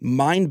like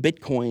mine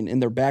Bitcoin in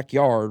their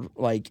backyard,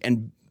 like,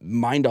 and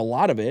mined a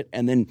lot of it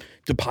and then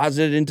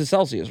deposit it into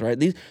Celsius, right?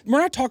 We're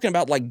not talking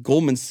about like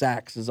Goldman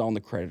Sachs is on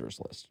the creditors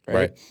list,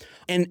 right?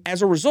 And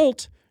as a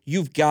result,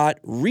 you've got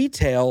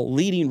retail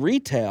leading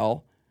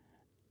retail,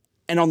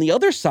 and on the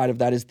other side of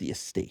that is the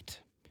estate.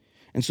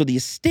 And so the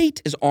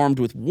estate is armed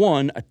with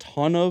a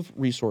ton of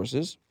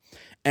resources,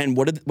 and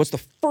what's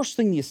the first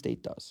thing the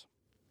estate does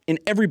in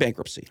every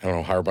bankruptcy? I don't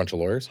know, hire a bunch of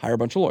lawyers? Hire a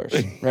bunch of lawyers,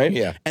 right?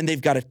 Yeah. And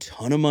they've got a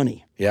ton of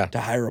money to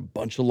hire a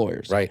bunch of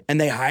lawyers. Right. And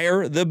they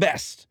hire the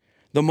best,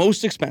 the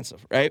most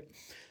expensive, right?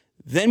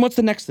 Then what's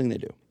the next thing they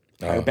do?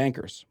 Hire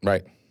bankers.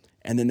 Right.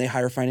 And then they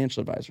hire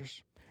financial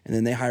advisors. And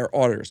then they hire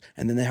auditors.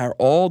 And then they hire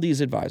all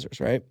these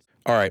advisors, right?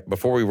 All right.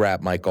 Before we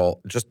wrap,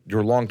 Michael, just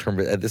your long-term,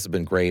 this has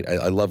been great.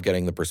 I love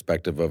getting the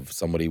perspective of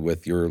somebody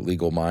with your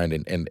legal mind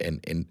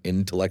and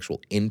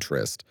intellectual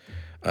interest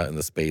in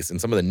the space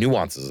and some of the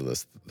nuances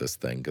of this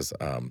thing, because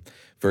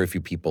very few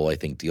people, I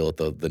think, deal with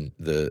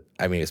the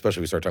I mean,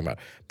 especially when we start talking about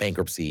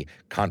bankruptcy,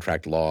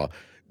 contract law,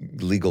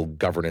 legal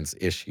governance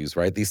issues,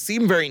 right? These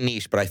seem very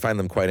niche, but I find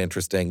them quite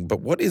interesting.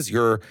 But what is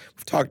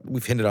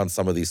we've hinted on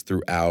some of these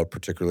throughout,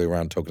 particularly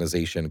around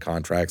tokenization,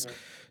 contracts,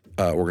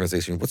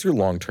 organization. What's your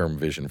long-term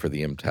vision for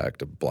the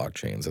impact of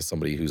blockchains as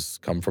somebody who's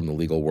come from the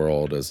legal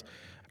world?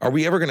 Are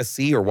we ever going to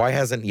see, or why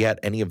hasn't yet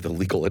any of the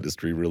legal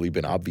industry really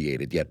been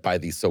obviated yet by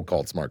these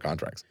so-called smart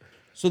contracts?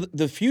 So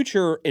the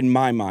future, in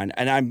my mind,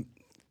 and I'm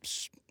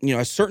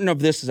as certain of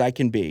this as I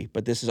can be,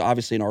 but this is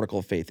obviously an article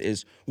of faith,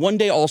 is one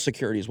day all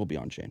securities will be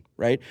on-chain,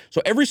 right?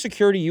 So every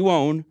security you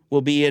own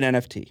will be an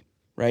NFT,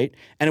 right?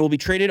 And it will be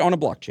traded on a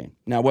blockchain.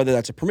 Now, whether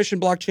that's a permission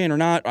blockchain or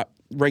not,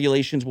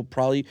 regulations will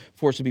probably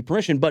force it to be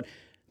permission, but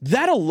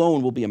that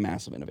alone will be a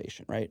massive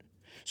innovation, right?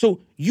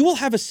 So you will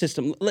have a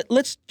system.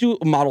 Let's do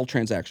a model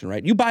transaction,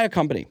 right? You buy a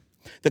company.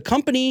 The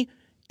company,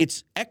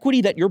 it's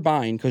equity that you're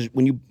buying, because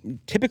when you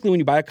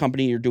buy a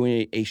company, you're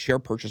doing a share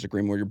purchase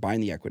agreement where you're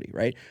buying the equity,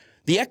 right?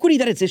 The equity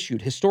that it's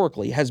issued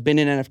historically has been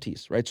in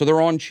NFTs, right? So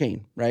they're on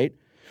chain, right?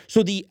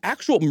 So the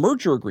actual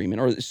merger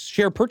agreement or the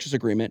share purchase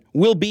agreement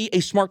will be a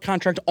smart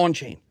contract on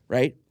chain,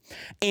 right?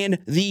 And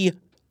the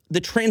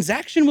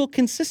transaction will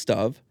consist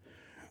of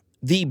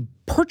the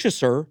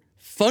purchaser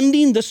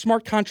funding the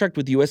smart contract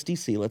with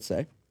USDC, let's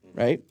say,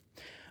 right?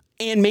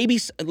 And maybe,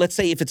 let's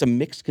say if it's a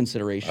mixed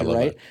consideration,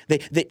 right?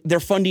 They're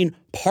funding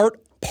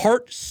part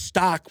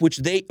stock, which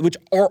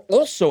are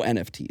also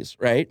NFTs,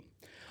 right?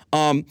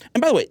 And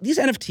by the way, these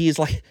NFTs,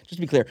 like, just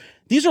to be clear,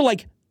 these are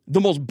like the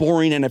most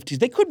boring NFTs.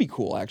 They could be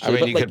cool, actually.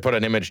 I mean, you could put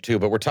an image too,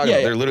 but we're talking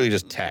about they're literally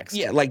just text.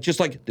 Yeah, just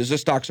like there's a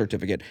stock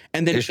certificate,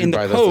 and then in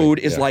the code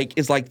is like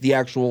the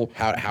actual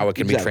how it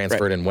can be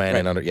transferred and when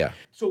and under. Yeah.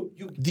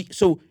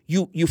 So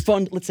you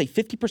fund, let's say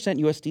 50%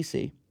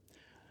 USDC,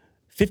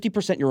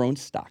 50% your own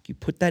stock. You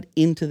put that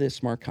into this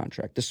smart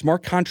contract. The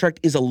smart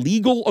contract is a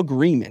legal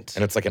agreement.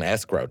 And it's like an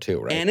escrow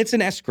too, right? And it's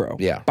an escrow.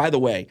 Yeah. By the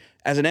way,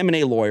 as an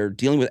M&A lawyer,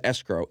 dealing with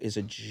escrow is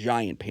a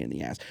giant pain in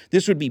the ass.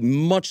 This would be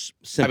much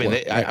simpler. I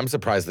mean, I'm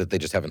surprised that they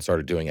just haven't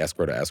started doing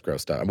escrow to escrow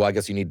stuff. Well, I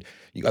guess you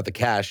got the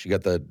cash, you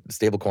got the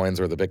stable coins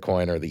or the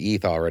Bitcoin or the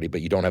ETH already,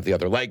 but you don't have the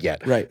other leg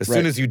yet. Right. As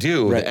soon as you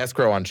do, the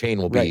escrow on chain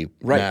will be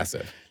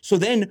massive. So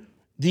then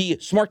the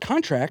smart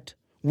contract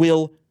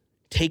will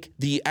take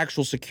the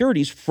actual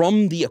securities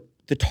from the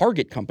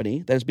target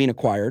company that is being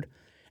acquired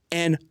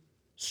and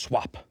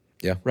swap.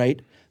 Yeah.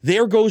 Right?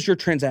 There goes your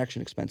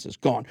transaction expenses.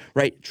 Gone.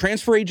 Right?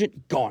 Transfer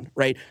agent, gone.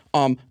 Right?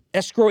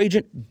 Escrow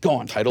agent,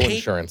 gone. Title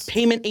insurance.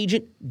 Payment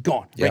agent,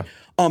 gone.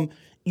 Right?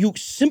 You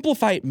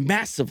simplify it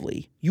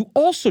massively. You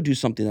also do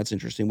something that's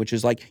interesting, which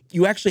is like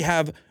you actually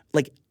have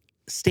like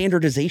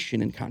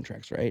standardization in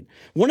contracts, right?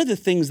 One of the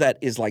things that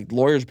is like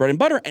lawyers' bread and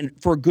butter, and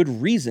for a good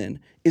reason,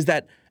 is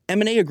that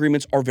M&A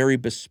agreements are very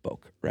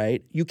bespoke,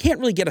 right? You can't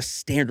really get a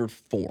standard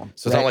form.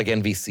 So it's not like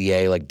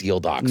NVCA, like deal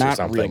docs or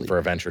something for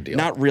a venture deal.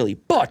 Not really,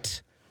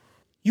 but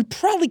you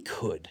probably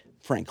could,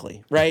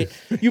 frankly, right?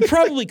 You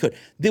probably could.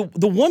 The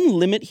one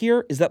limit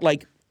here is that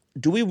like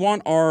do we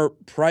want our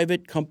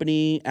private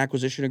company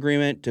acquisition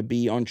agreement to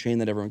be on chain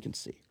that everyone can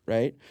see,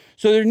 right?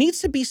 So there needs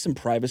to be some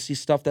privacy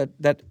stuff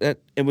that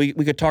and we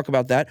could talk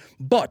about that.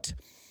 But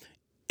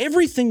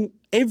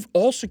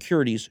all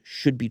securities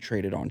should be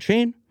traded on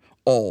chain.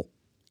 All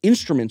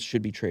instruments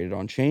should be traded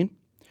on chain.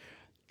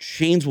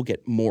 Chains will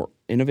get more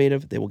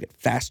innovative. They will get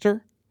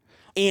faster.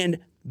 And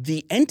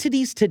the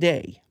entities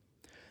today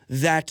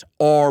that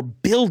are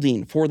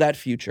building for that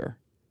future,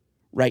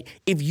 right?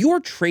 If you're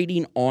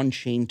trading on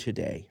chain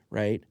today,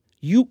 right,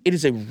 it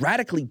is a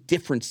radically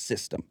different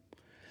system.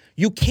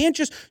 You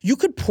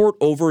could port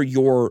over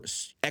your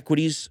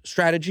equities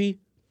strategy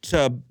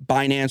to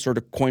Binance or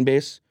to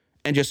Coinbase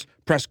and just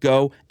press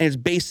go, and it's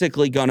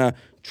basically gonna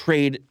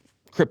trade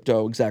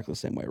crypto exactly the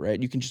same way,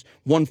 right? You can just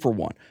one for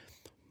one.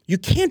 You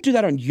can't do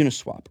that on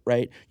Uniswap,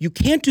 right? You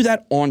can't do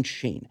that on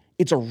chain.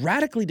 It's a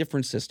radically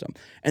different system.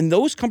 And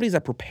those companies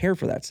that prepare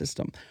for that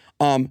system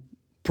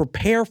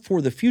prepare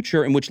for the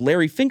future, in which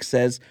Larry Fink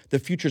says the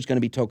future is going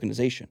to be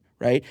tokenization,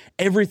 right?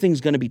 Everything's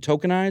going to be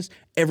tokenized.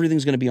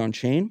 Everything's going to be on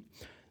chain.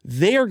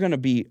 They are going to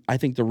be, I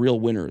think, the real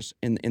winners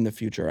in the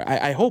future.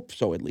 I hope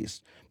so, at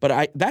least.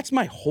 But that's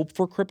my hope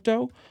for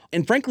crypto.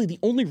 And frankly, the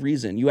only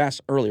reason you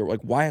asked earlier,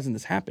 like, why hasn't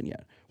this happened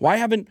yet? Why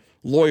haven't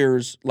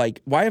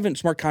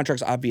smart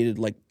contracts obviated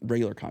like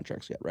regular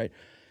contracts yet, right?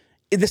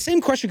 The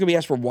same question could be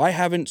asked for why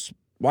haven't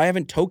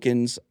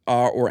tokens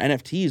or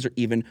NFTs or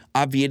even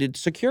obviated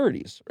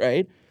securities,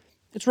 right?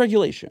 It's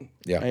regulation.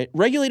 Yeah. Right?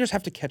 Regulators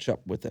have to catch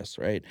up with this,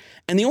 right?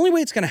 And the only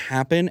way it's going to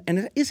happen, and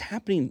it is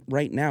happening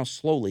right now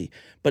slowly,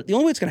 but the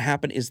only way it's going to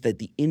happen is that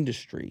the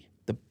industry,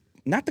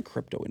 not the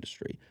crypto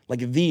industry, like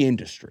the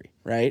industry,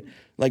 right?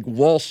 Like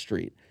Wall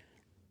Street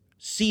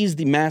sees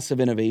the massive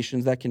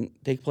innovations that can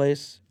take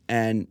place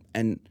and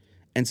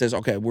says,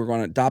 okay, we're going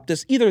to adopt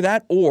this. Either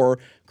that or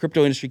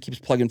crypto industry keeps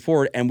plugging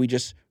forward and we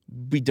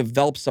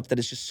develop stuff that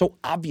is just so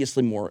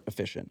obviously more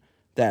efficient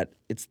that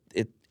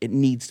it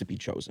needs to be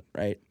chosen,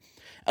 right?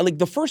 And like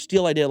the first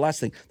deal I did, one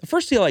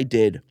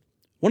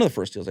of the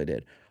first deals I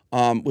did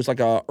was like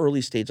a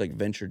early stage like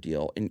venture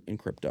deal in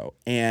crypto.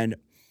 And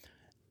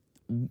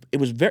it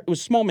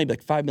was small, maybe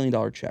like $5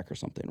 million check or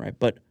something, right?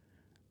 But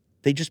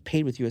they just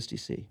paid with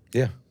USDC.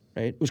 Yeah.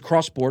 Right? It was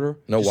cross-border.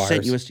 No just wires.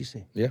 Sent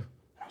USDC. Yeah.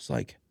 I was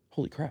like,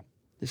 holy crap,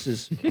 this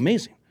is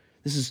amazing.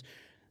 This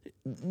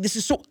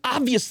is so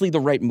obviously the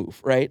right move,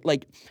 right?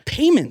 Like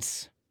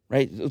payments,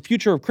 right? The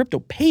future of crypto,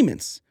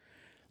 payments.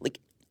 Like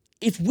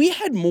if we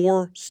had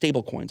more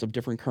stable coins of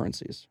different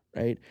currencies,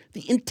 right?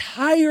 The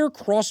entire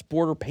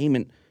cross-border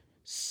payment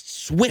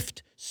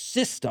SWIFT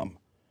system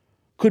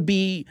could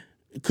be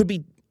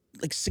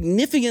like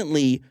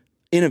significantly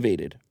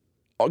innovated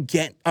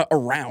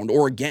around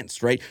or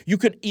against, right? You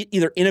could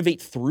either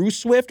innovate through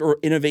SWIFT or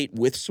innovate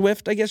with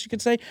SWIFT, I guess you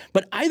could say.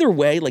 But either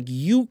way, like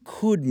you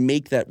could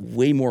make that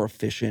way more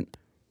efficient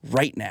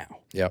right now.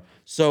 Yeah.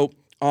 So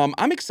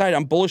I'm excited.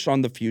 I'm bullish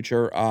on the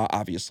future,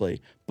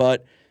 obviously.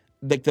 But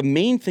like the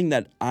main thing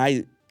that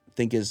I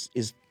think is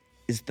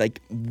like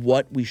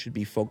what we should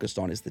be focused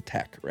on is the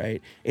tech, right?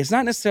 It's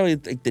not necessarily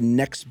like the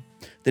next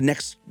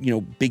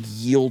big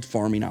yield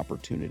farming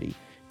opportunity.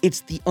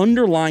 It's the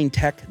underlying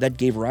tech that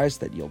gave rise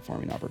to that yield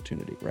farming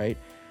opportunity, right?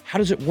 How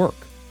does it work?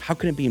 How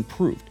can it be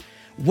improved?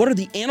 What are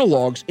the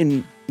analogs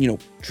in,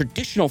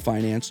 traditional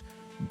finance?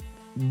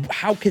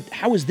 How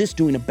is this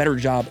doing a better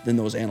job than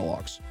those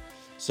analogs?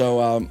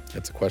 So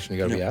that's a question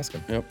you got to be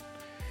asking. Yep.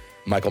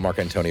 Michael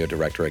Marcantonio,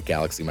 director at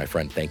Galaxy, my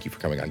friend. Thank you for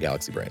coming on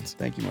Galaxy Brains.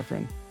 Thank you, my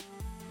friend.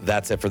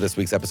 That's it for this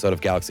week's episode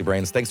of Galaxy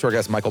Brains. Thanks to our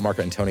guest, Michael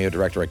Marcantonio,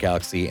 director at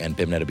Galaxy, and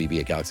Bim Netabibi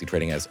at Galaxy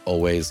Trading, as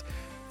always.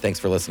 Thanks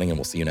for listening, and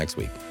we'll see you next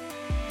week.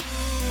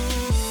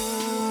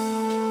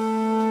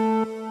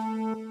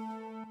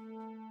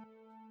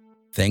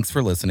 Thanks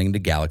for listening to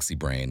Galaxy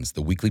Brains,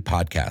 the weekly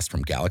podcast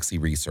from Galaxy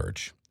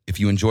Research. If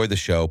you enjoy the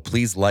show,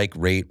 please like,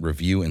 rate,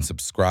 review, and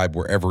subscribe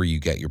wherever you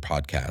get your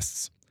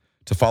podcasts.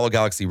 To follow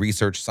Galaxy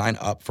Research, sign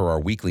up for our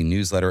weekly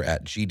newsletter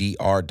at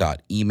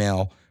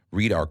gdr.email,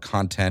 read our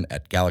content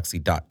at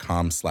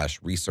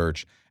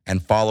galaxy.com/research,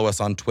 and follow us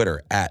on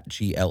Twitter at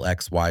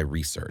GLXY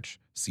Research.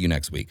 See you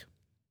next week.